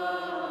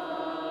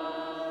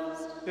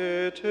just.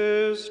 It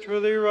is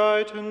truly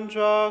right and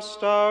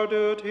just, our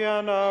duty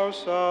and our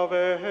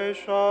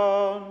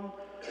salvation,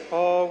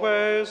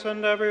 always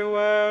and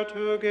everywhere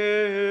to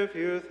give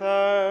you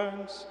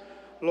thanks,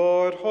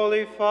 Lord,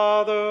 Holy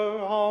Father,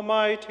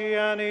 Almighty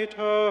and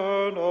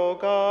eternal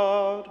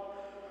God,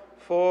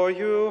 for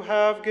you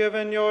have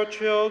given your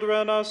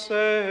children a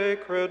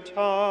sacred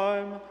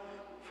time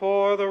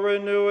for the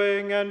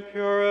renewing and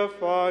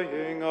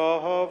purifying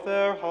of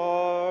their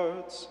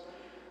hearts,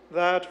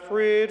 that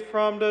freed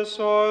from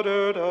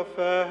disordered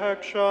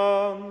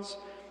affections,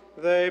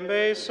 they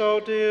may so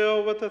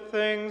deal with the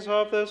things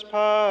of this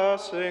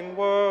passing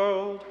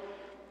world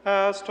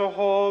as to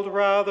hold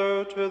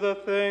rather to the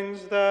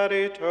things that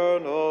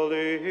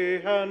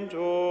eternally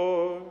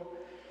endure.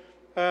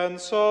 And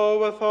so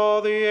with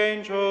all the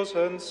angels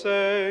and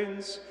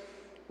saints,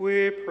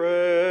 we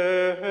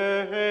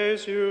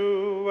praise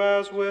you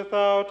as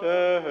without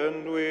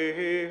end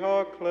we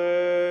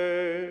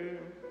acclaim.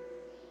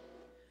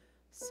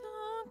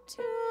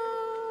 Sanctus,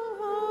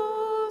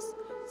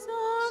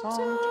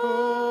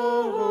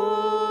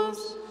 Sanctus,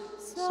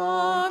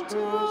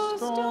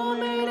 Sanctus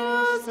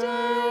Dominus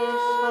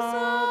Deus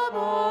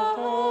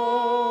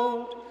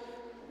Sabaoth,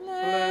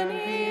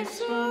 pleni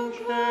sunt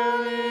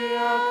caeli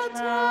et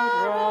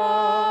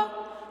terra,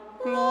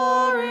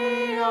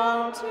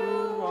 gloria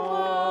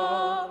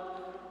tua,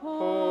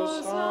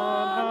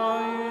 Hosanna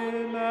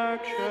in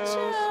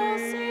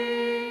excelsis,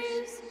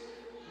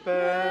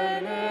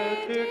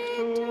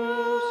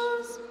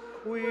 benedictus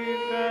qui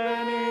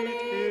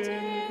venit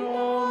in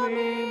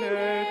nomine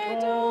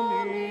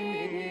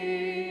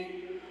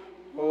Domini,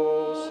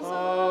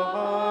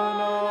 Hosanna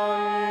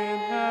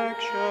in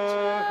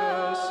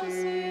excelsis.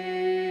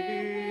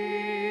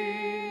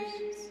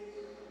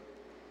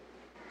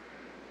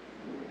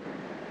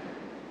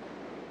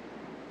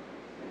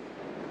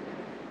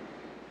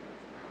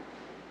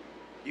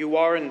 You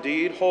are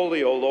indeed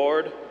holy, O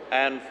Lord,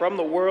 and from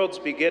the world's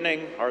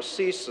beginning are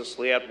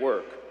ceaselessly at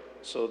work,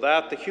 so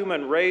that the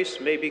human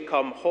race may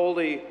become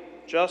holy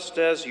just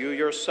as you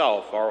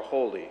yourself are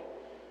holy.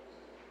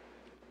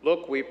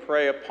 Look, we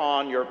pray,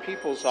 upon your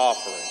people's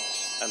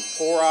offerings, and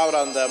pour out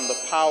on them the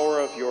power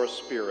of your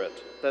Spirit,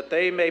 that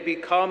they may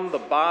become the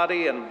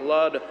body and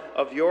blood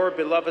of your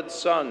beloved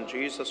Son,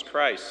 Jesus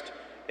Christ,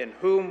 in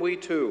whom we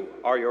too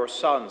are your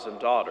sons and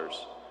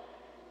daughters.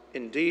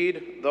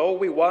 Indeed, though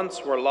we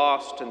once were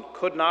lost and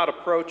could not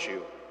approach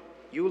you,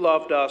 you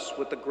loved us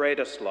with the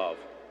greatest love.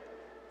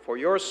 For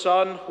your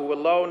Son, who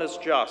alone is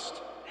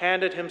just,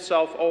 handed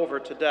himself over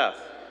to death,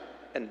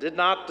 and did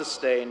not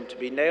disdain to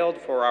be nailed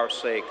for our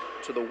sake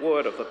to the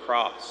wood of the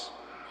cross.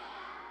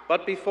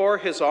 But before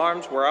his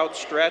arms were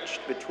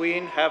outstretched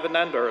between heaven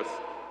and earth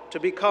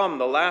to become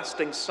the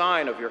lasting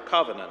sign of your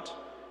covenant,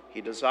 he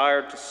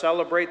desired to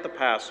celebrate the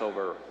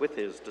Passover with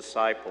his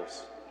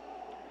disciples.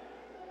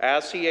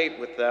 As he ate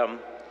with them,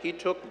 he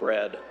took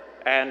bread,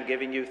 and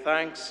giving you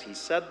thanks, he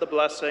said the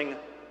blessing,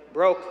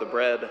 broke the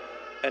bread,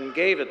 and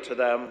gave it to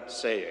them,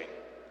 saying,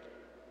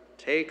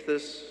 "Take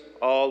this,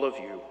 all of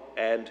you,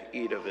 and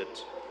eat of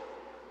it,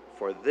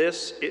 for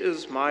this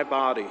is my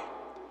body,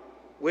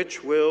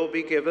 which will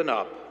be given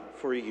up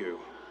for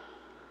you."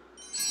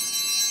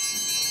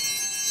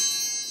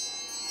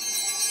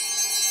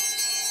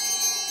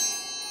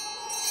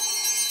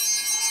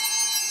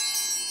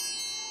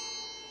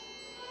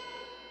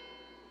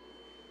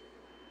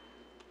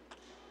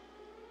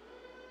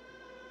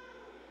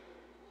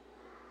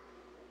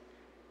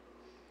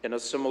 In a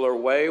similar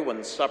way,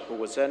 when supper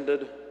was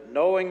ended,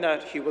 knowing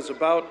that he was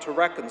about to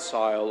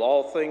reconcile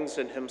all things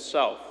in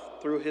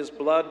himself through his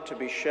blood to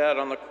be shed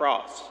on the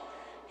cross,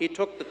 he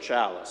took the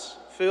chalice,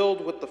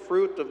 filled with the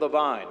fruit of the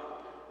vine,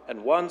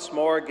 and once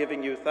more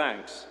giving you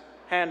thanks,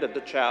 handed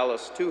the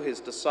chalice to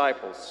his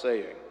disciples,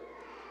 saying,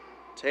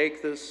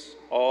 "Take this,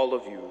 all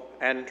of you,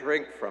 and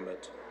drink from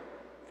it,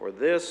 for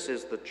this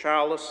is the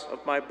chalice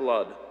of my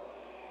blood,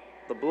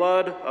 the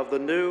blood of the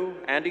new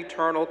and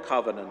eternal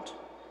covenant,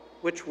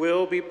 which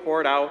will be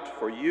poured out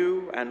for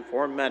you and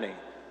for many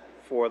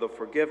for the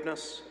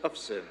forgiveness of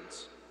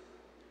sins.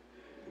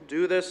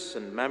 Do this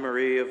in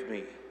memory of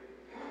me."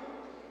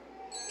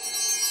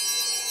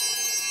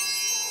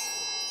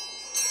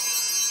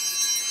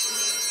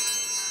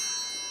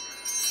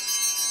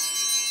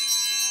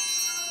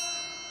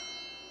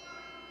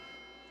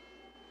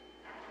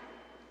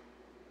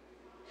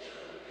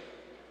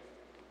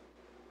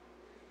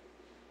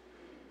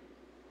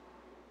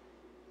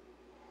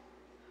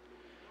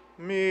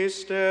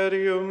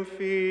 Mysterium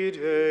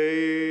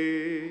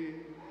Fidei.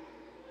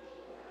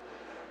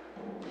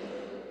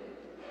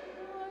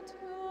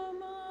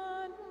 Tuum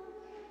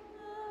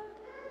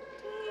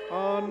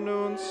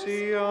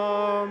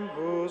etiam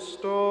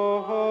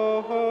justo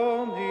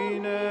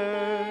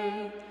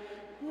homine,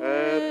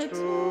 et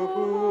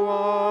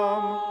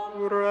tuam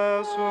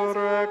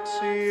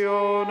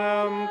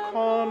resurrectionem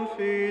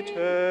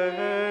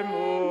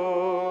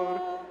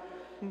confitemur,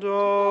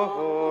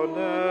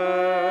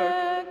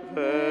 donec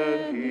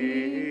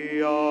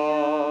venias.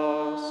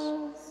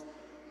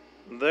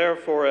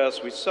 Therefore,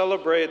 as we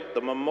celebrate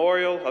the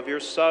memorial of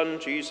your Son,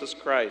 Jesus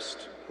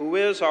Christ, who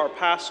is our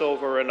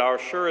Passover and our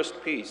surest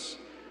peace,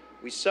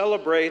 we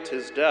celebrate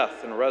his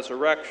death and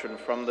resurrection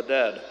from the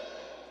dead,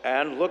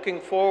 and looking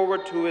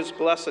forward to his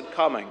blessed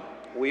coming,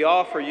 we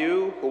offer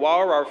you, who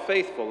are our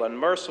faithful and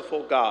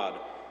merciful God,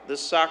 this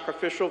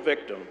sacrificial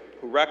victim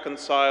who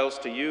reconciles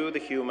to you the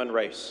human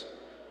race.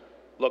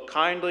 Look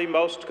kindly,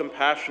 most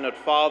compassionate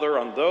Father,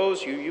 on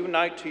those you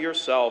unite to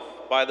yourself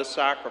by the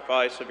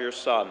sacrifice of your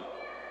Son,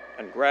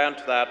 and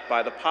grant that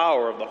by the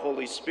power of the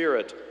Holy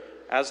Spirit,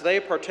 as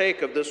they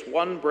partake of this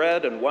one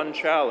bread and one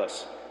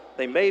chalice,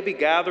 they may be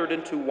gathered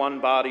into one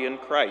body in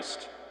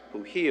Christ,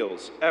 who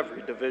heals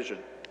every division.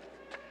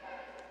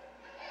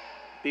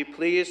 Be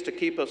pleased to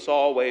keep us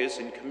always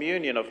in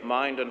communion of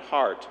mind and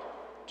heart,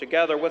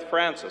 together with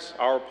Francis,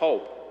 our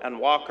Pope,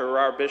 and Walker,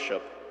 our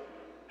Bishop.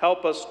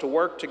 Help us to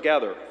work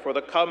together for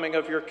the coming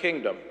of your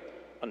kingdom,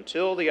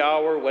 until the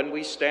hour when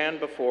we stand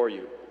before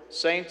you,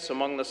 saints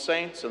among the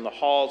saints in the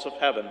halls of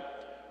heaven,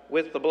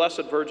 with the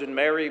Blessed Virgin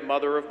Mary,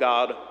 Mother of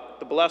God,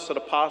 the blessed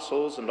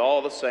apostles and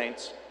all the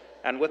saints,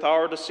 and with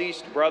our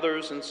deceased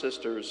brothers and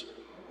sisters,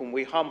 whom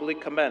we humbly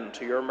commend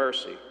to your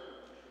mercy.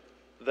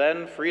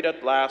 Then, freed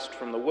at last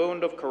from the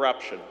wound of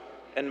corruption,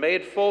 and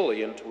made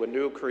fully into a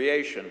new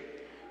creation,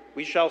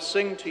 we shall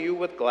sing to you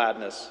with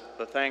gladness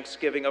the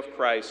thanksgiving of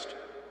Christ,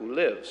 who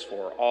lives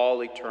for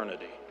all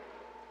eternity.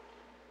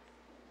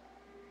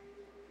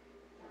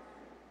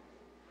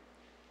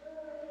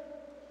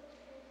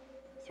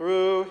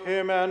 Through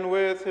him and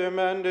with him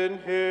and in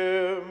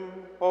him,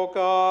 O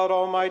God,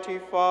 Almighty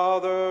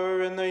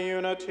Father, in the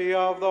unity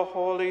of the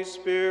Holy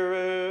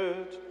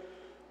Spirit,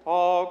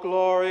 all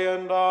glory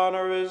and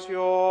honor is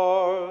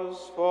yours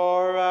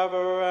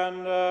forever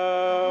and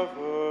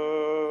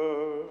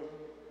ever.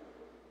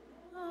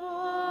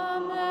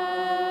 Amen.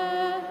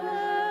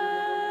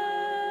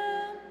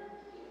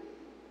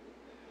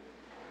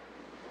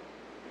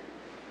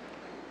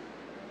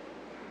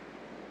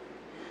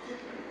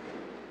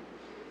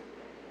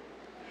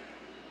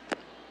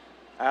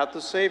 At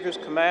the Savior's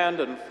command,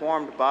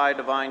 informed by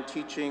divine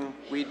teaching,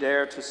 we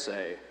dare to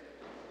say,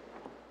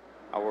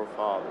 Our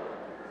Father,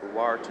 who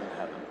art in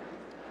heaven,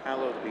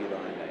 hallowed be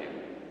thy name.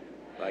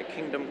 Thy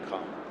kingdom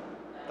come,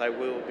 thy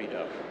will be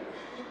done,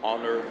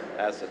 on earth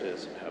as it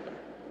is in heaven.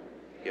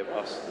 Give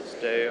us this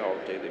day our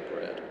daily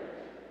bread,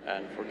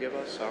 and forgive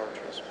us our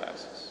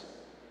trespasses,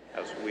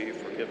 as we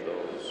forgive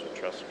those who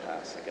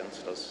trespass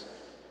against us.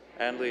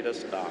 And lead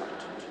us not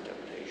into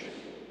temptation,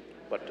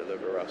 but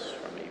deliver us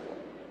from evil.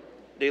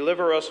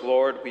 Deliver us,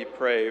 Lord, we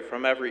pray,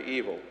 from every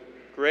evil.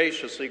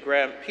 Graciously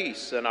grant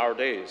peace in our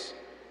days,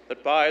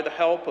 that by the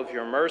help of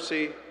your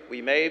mercy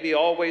we may be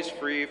always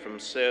free from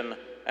sin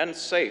and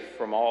safe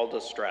from all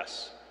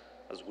distress,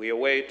 as we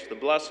await the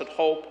blessed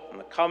hope and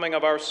the coming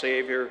of our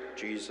Savior,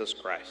 Jesus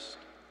Christ.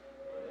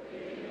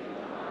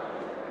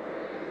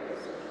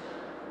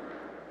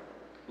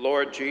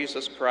 Lord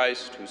Jesus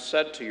Christ, who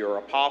said to your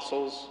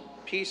apostles,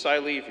 Peace I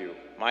leave you,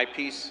 my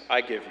peace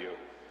I give you,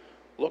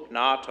 look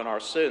not on our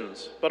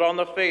sins, but on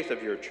the faith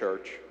of your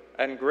church,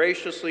 and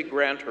graciously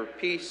grant her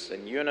peace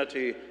and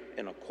unity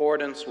in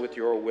accordance with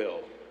your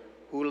will,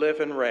 who live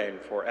and reign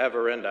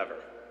forever and ever.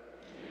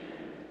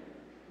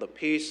 The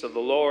peace of the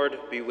Lord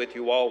be with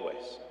you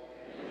always.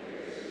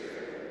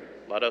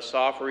 Let us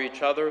offer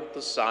each other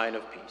the sign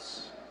of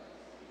peace.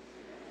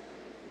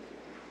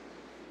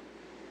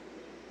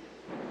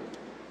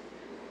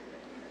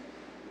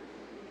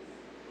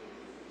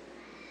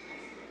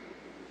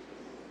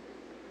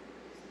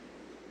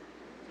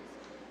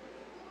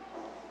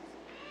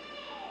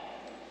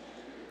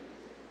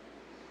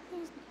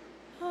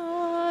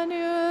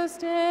 Agnus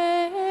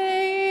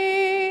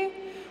Dei,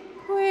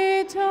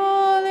 qui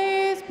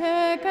tollis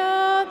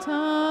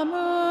peccata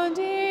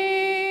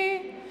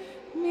mundi,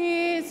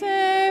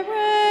 miserere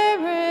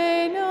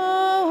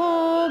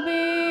nobis.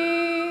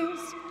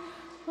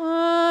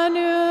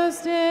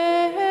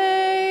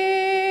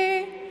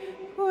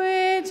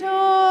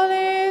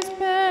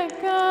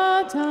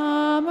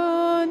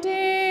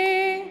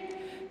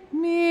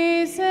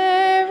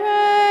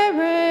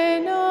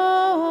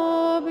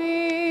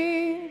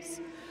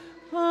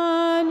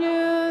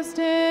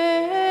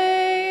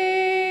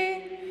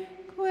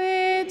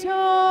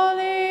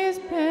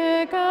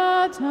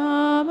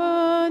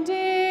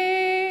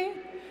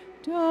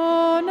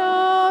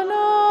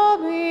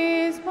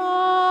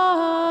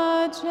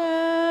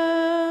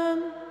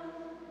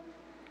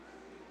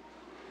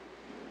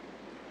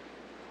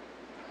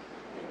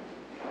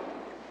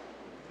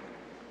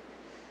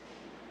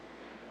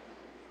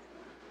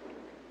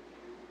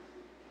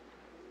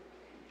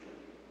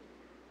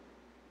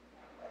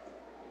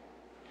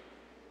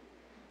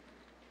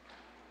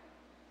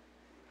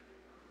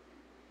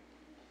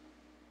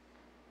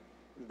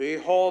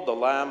 Behold the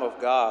Lamb of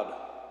God.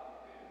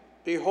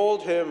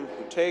 Behold him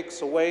who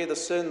takes away the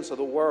sins of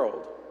the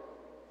world.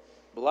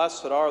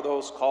 Blessed are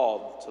those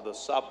called to the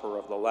supper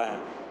of the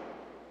Lamb.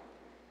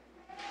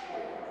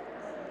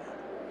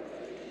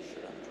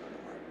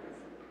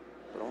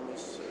 But only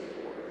say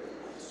the word,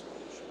 and my soul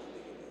shall be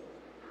healed.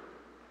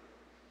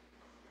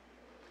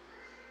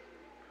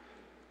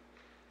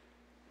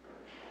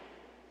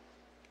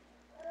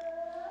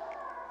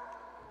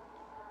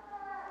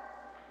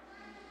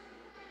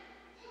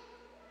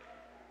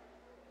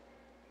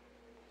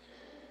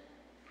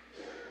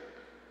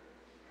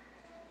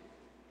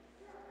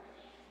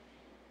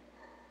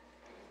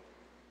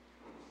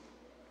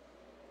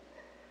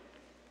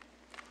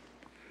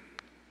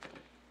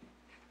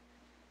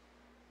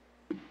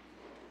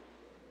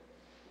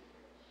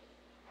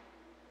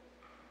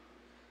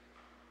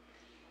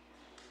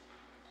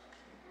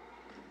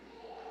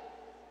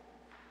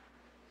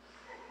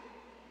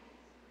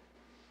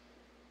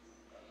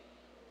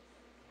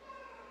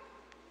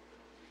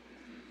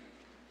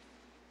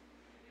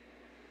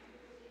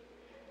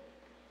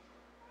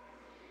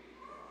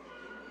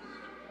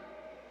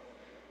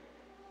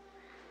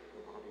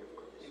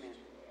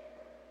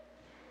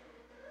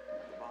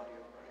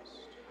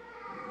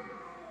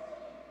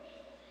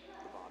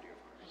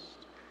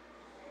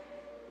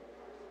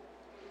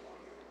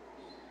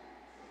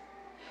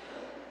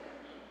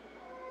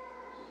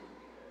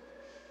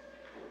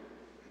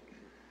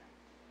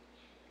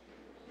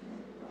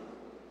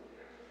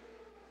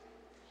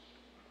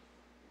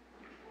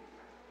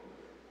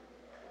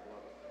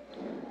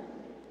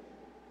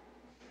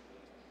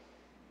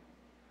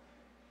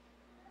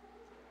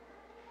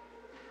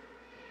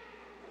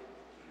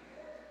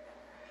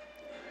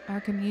 Our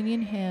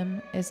communion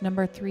hymn is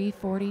number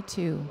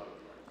 342,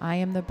 I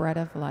Am the Bread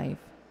of Life,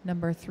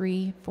 number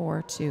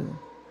 342.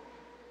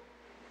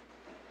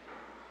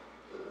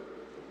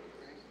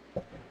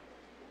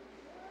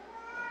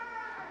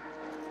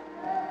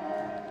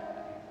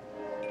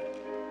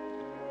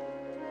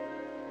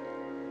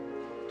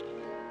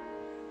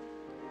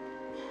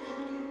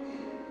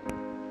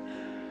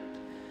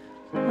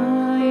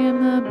 Oh,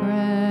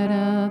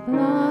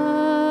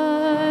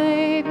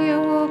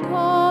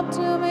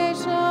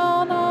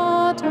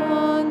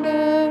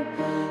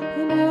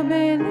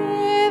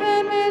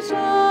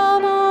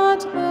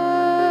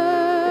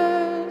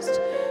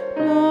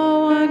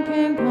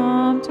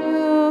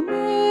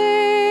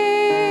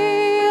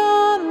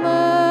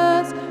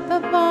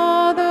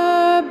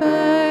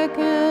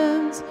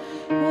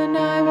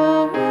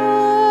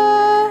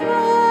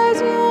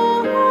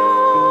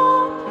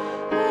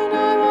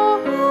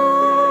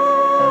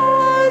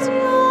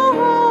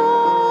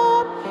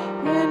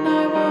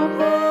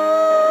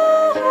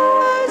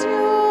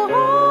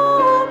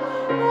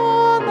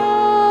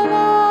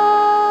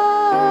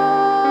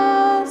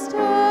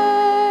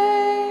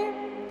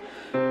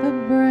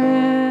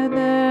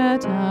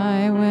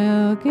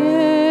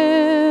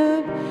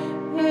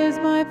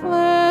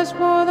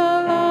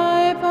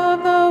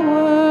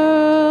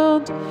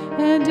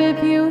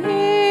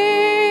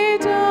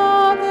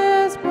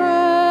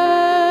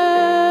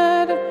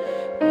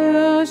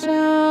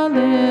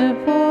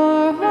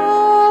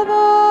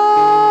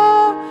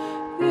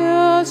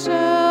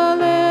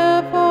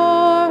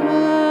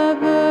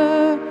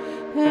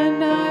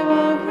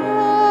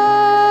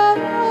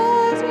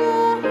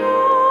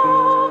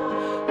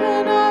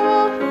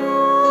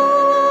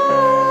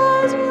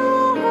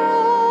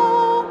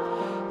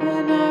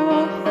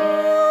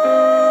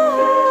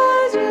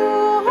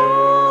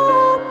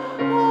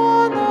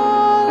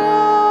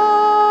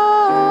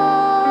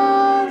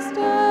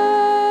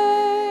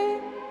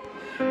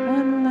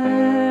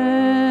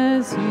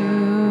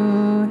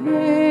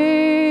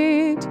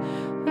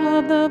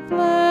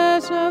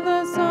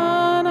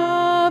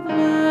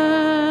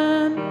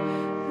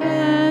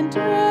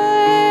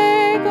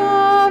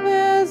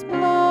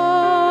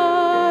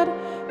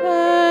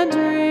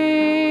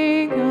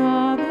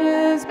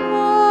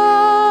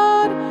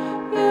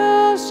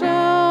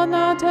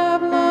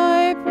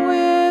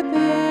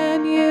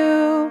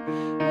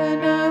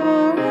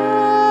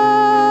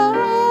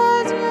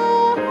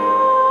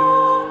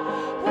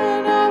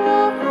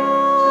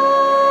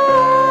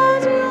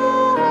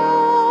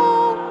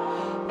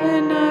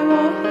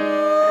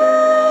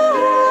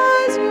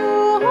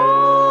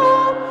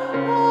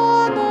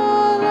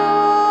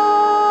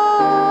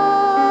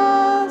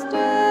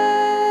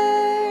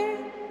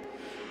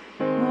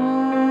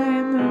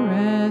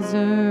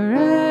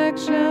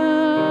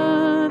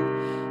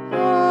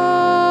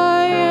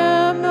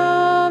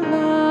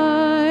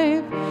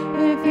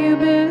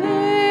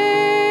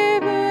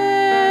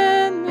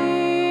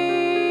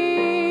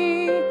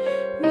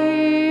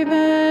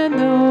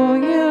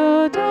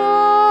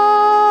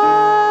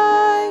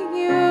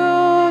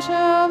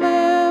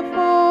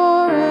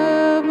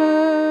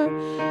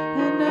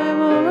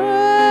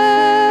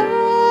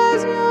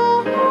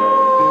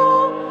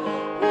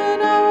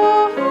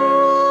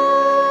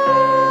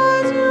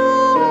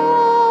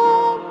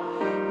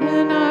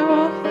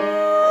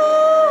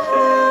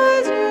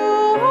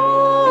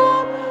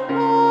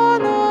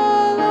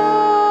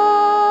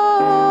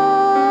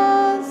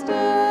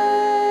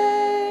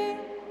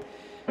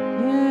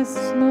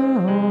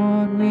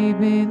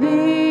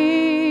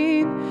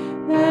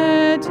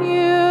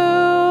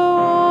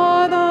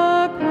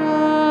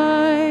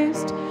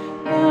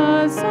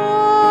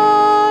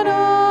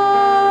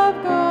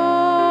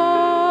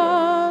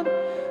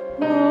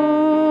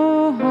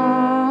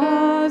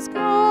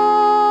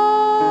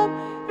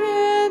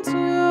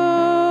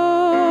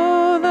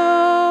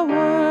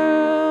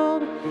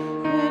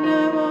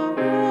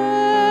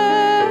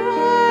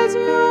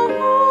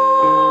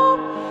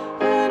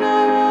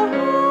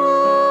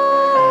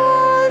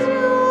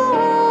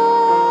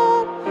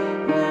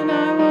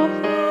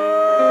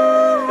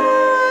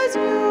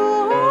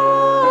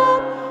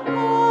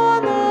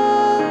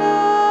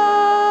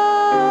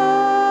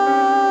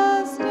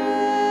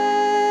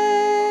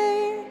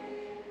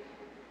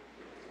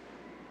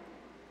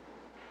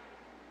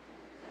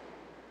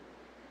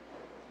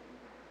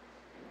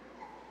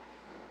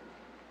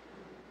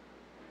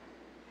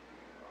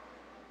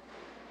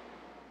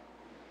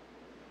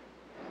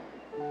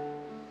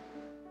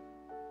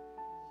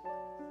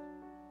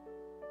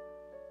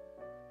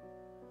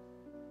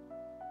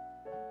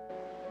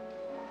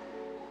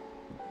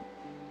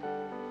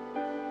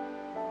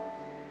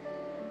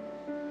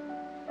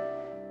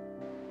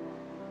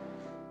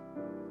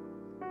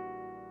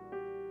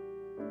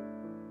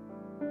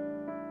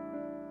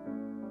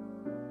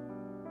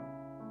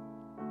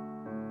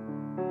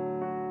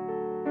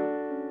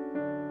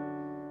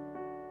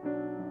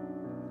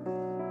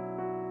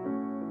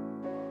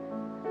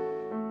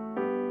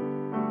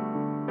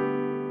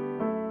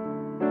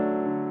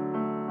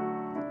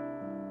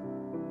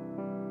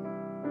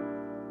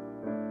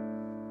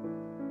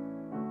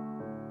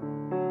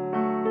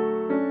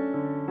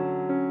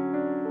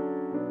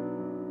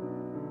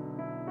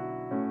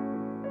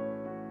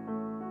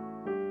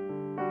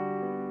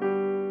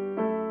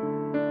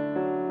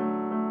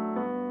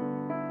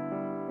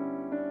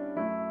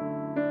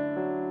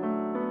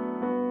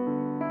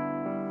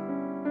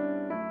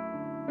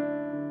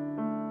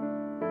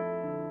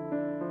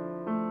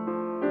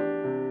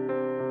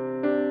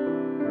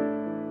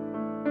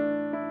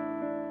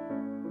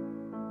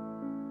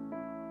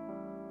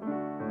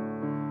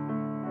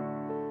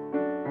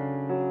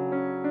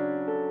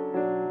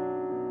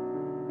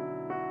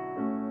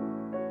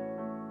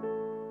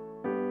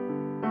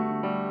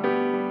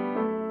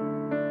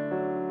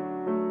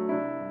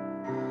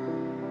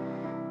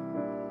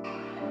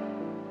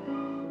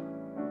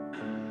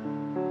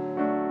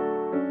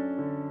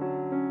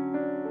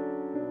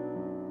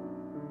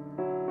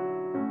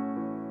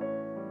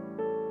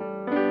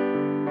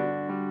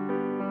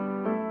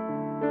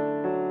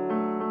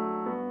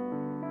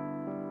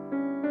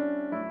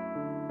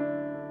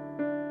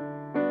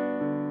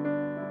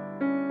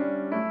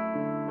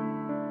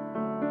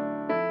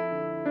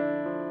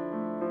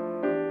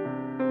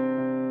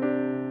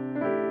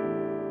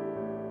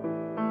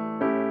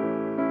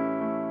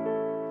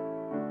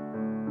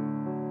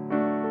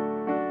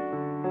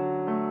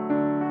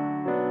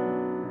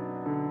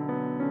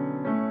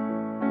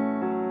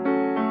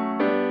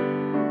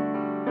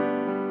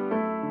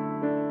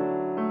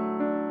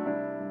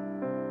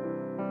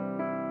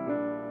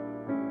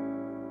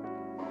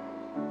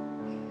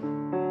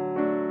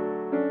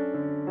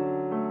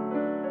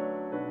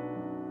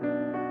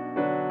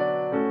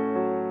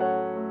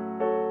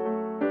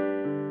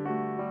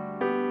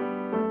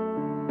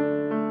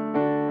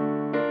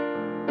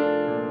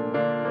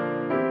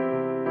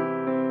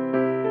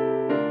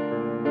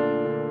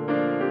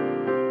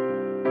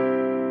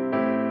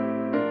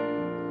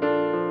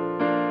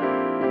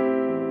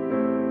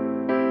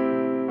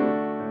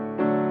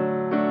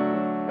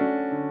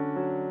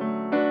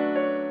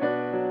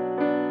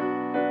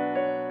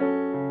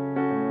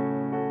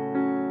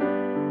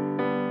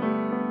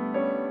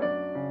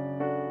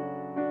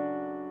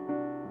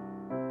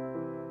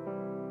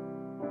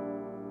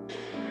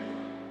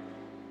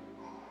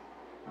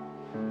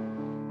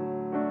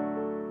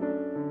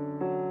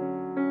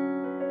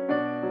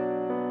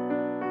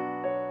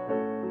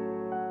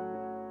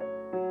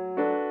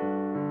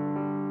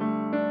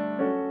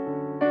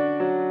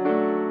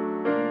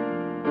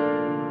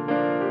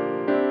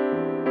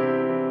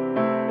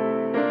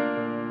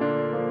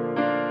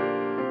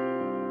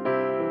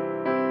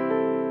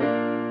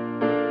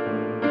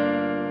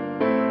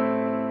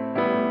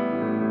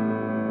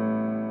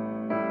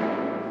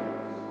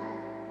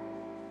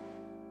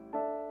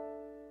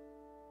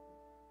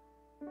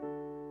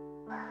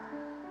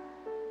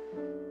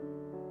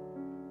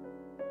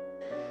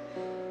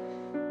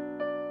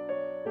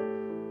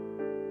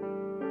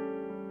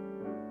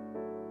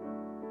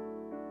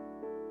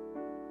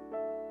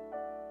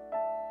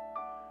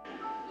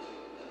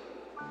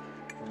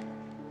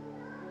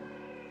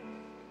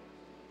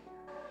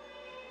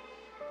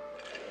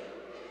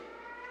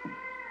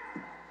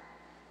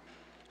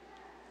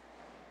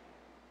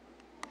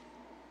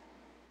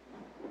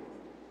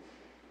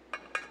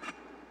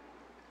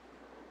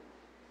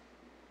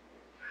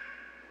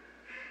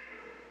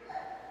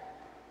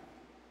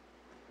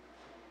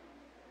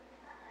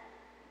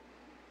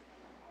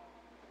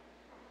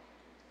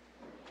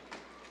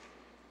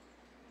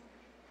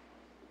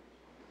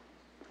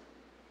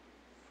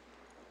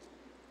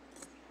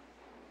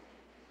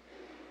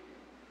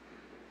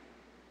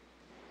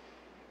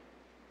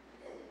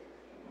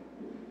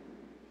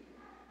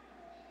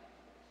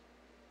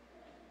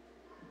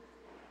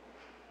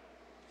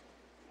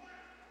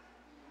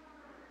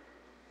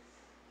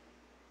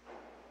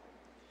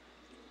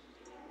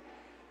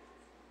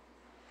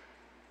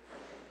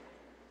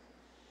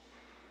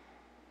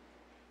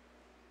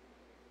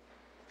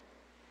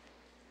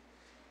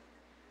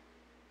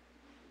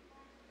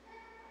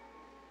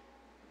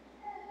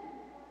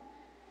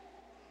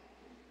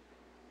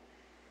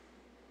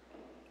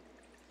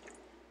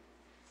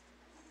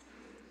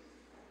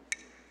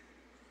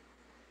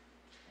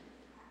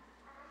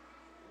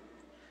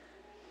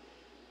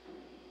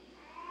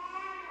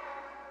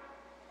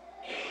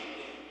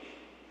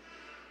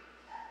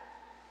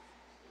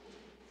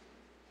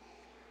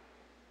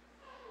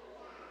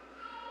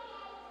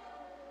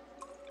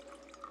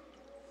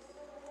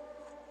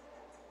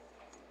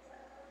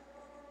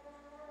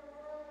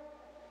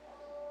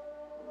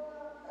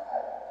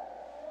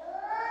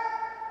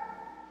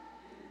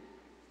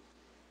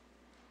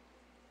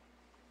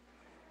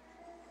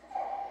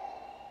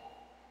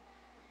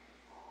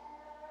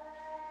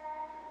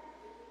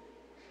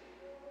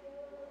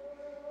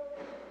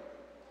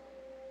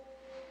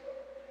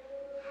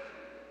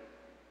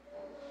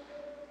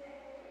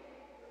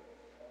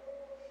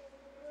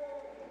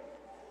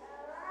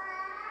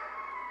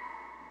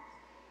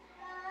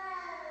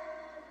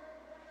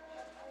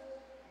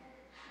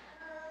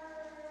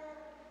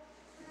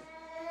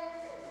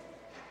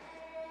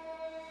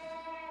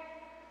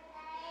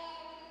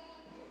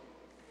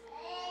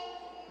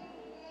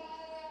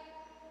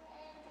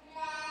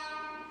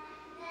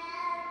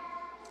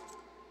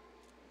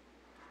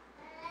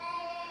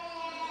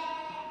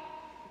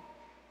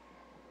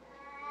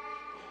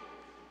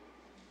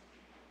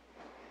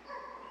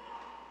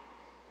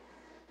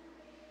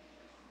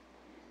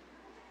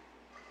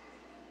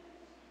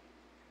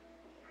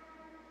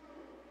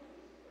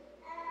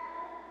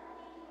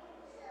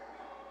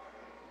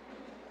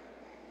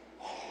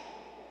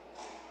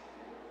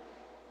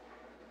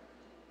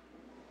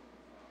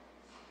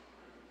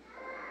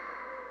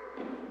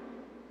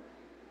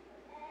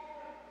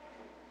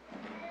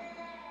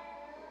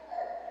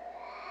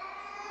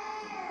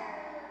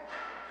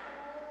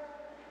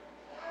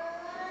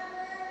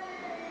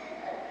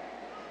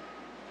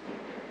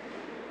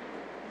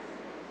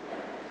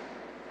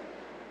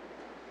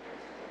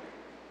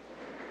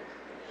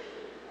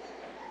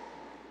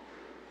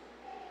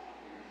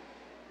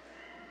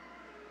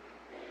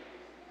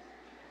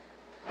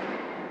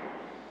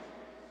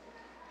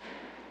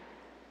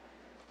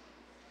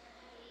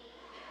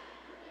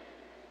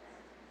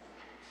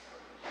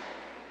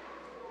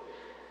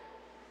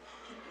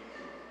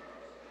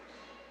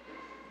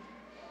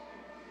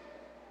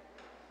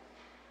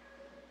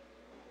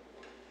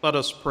 Let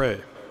us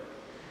pray.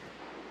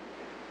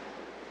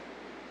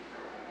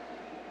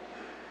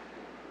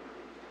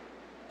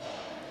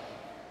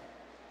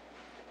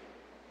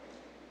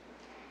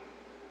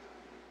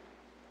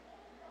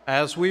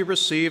 As we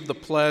receive the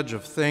pledge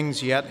of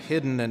things yet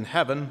hidden in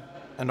heaven,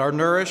 and are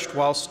nourished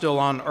while still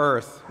on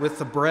earth with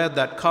the bread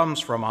that comes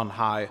from on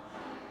high,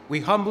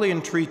 we humbly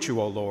entreat you,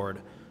 O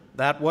Lord,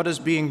 that what is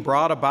being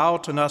brought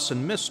about in us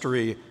in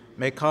mystery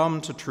may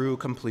come to true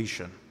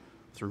completion.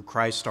 Through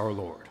Christ our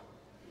Lord.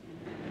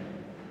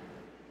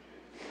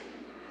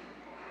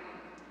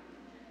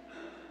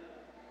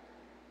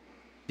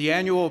 The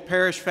annual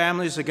Parish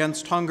Families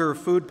Against Hunger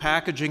food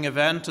packaging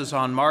event is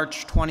on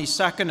March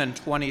 22nd and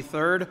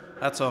 23rd.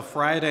 That's a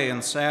Friday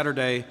and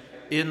Saturday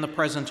in the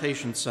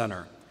Presentation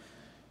Center.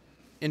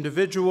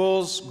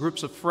 Individuals,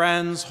 groups of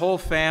friends, whole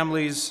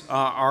families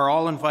are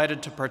all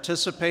invited to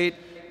participate.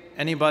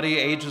 Anybody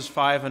ages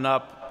 5 and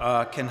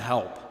up can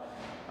help.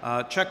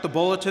 Check the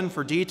bulletin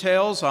for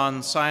details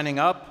on signing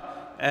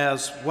up,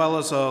 as well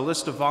as a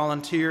list of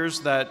volunteers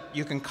that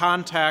you can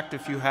contact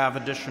if you have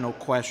additional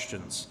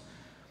questions.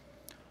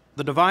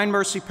 The Divine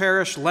Mercy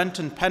Parish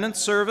Lenten Penance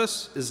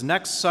Service is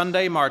next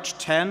Sunday, March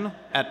 10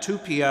 at 2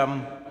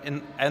 p.m.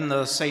 in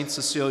the St.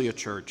 Cecilia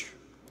Church.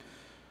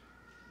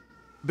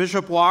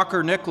 Bishop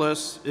Walker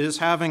Nicholas is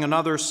having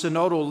another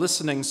synodal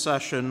listening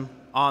session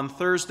on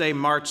Thursday,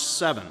 March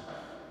 7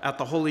 at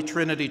the Holy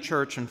Trinity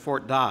Church in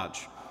Fort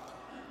Dodge.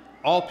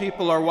 All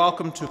people are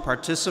welcome to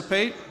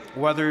participate,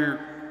 whether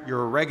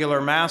you're a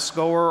regular Mass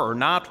goer or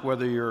not,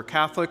 whether you're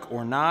Catholic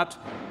or not.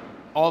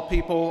 All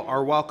people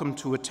are welcome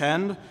to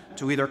attend,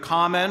 to either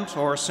comment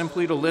or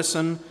simply to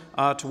listen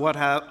to what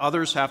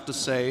others have to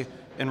say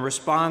in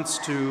response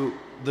to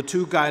the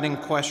 2 guiding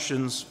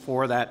questions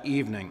for that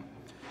evening.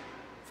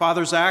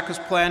 Father Zach is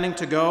planning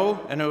to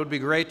go, and it would be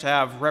great to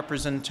have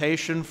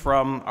representation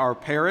from our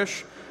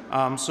parish.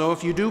 So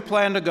if you do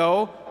plan to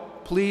go,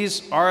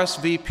 please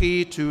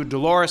RSVP to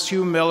Dolores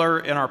Hugh Miller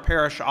in our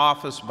parish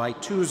office by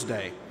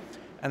Tuesday.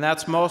 And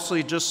that's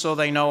mostly just so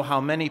they know how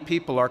many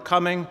people are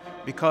coming,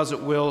 because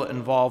it will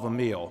involve a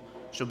meal.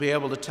 She'll be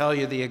able to tell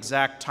you the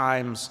exact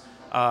times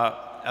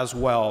as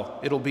well.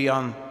 It'll be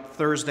on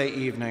Thursday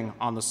evening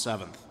on the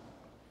 7th.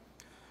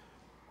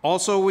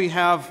 Also, we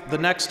have the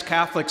next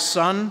Catholic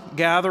Sun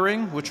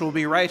gathering, which will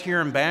be right here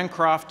in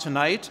Bancroft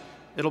tonight.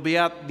 It'll be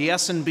at the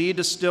S&B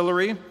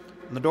Distillery, and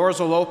the doors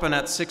will open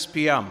at 6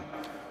 p.m.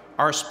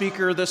 Our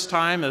speaker this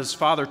time is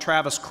Father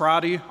Travis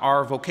Crotty,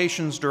 our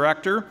vocations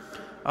director.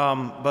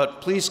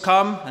 But please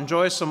come,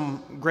 enjoy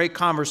some great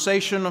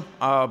conversation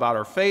about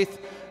our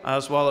faith,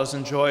 as well as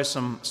enjoy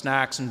some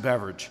snacks and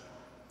beverage.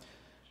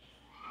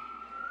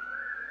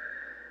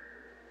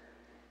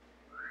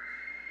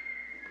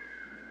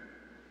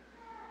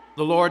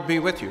 The Lord be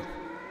with you.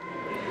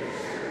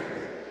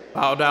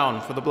 Bow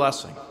down for the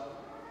blessing.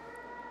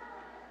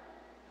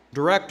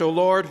 Direct, O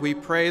Lord, we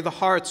pray, the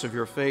hearts of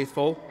your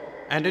faithful,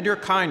 and in your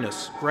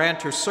kindness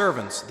grant your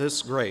servants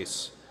this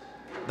grace,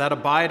 that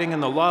abiding in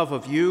the love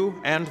of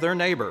you and their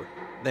neighbor,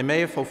 they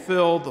may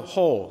fulfill the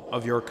whole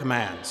of your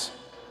commands.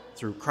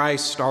 Through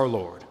Christ our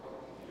Lord.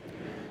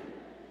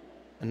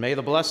 And may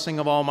the blessing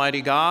of Almighty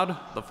God,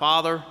 the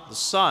Father, the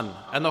Son,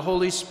 and the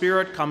Holy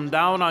Spirit come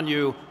down on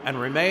you and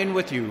remain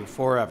with you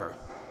forever.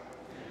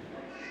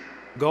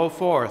 Go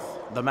forth,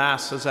 the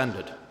Mass has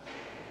ended.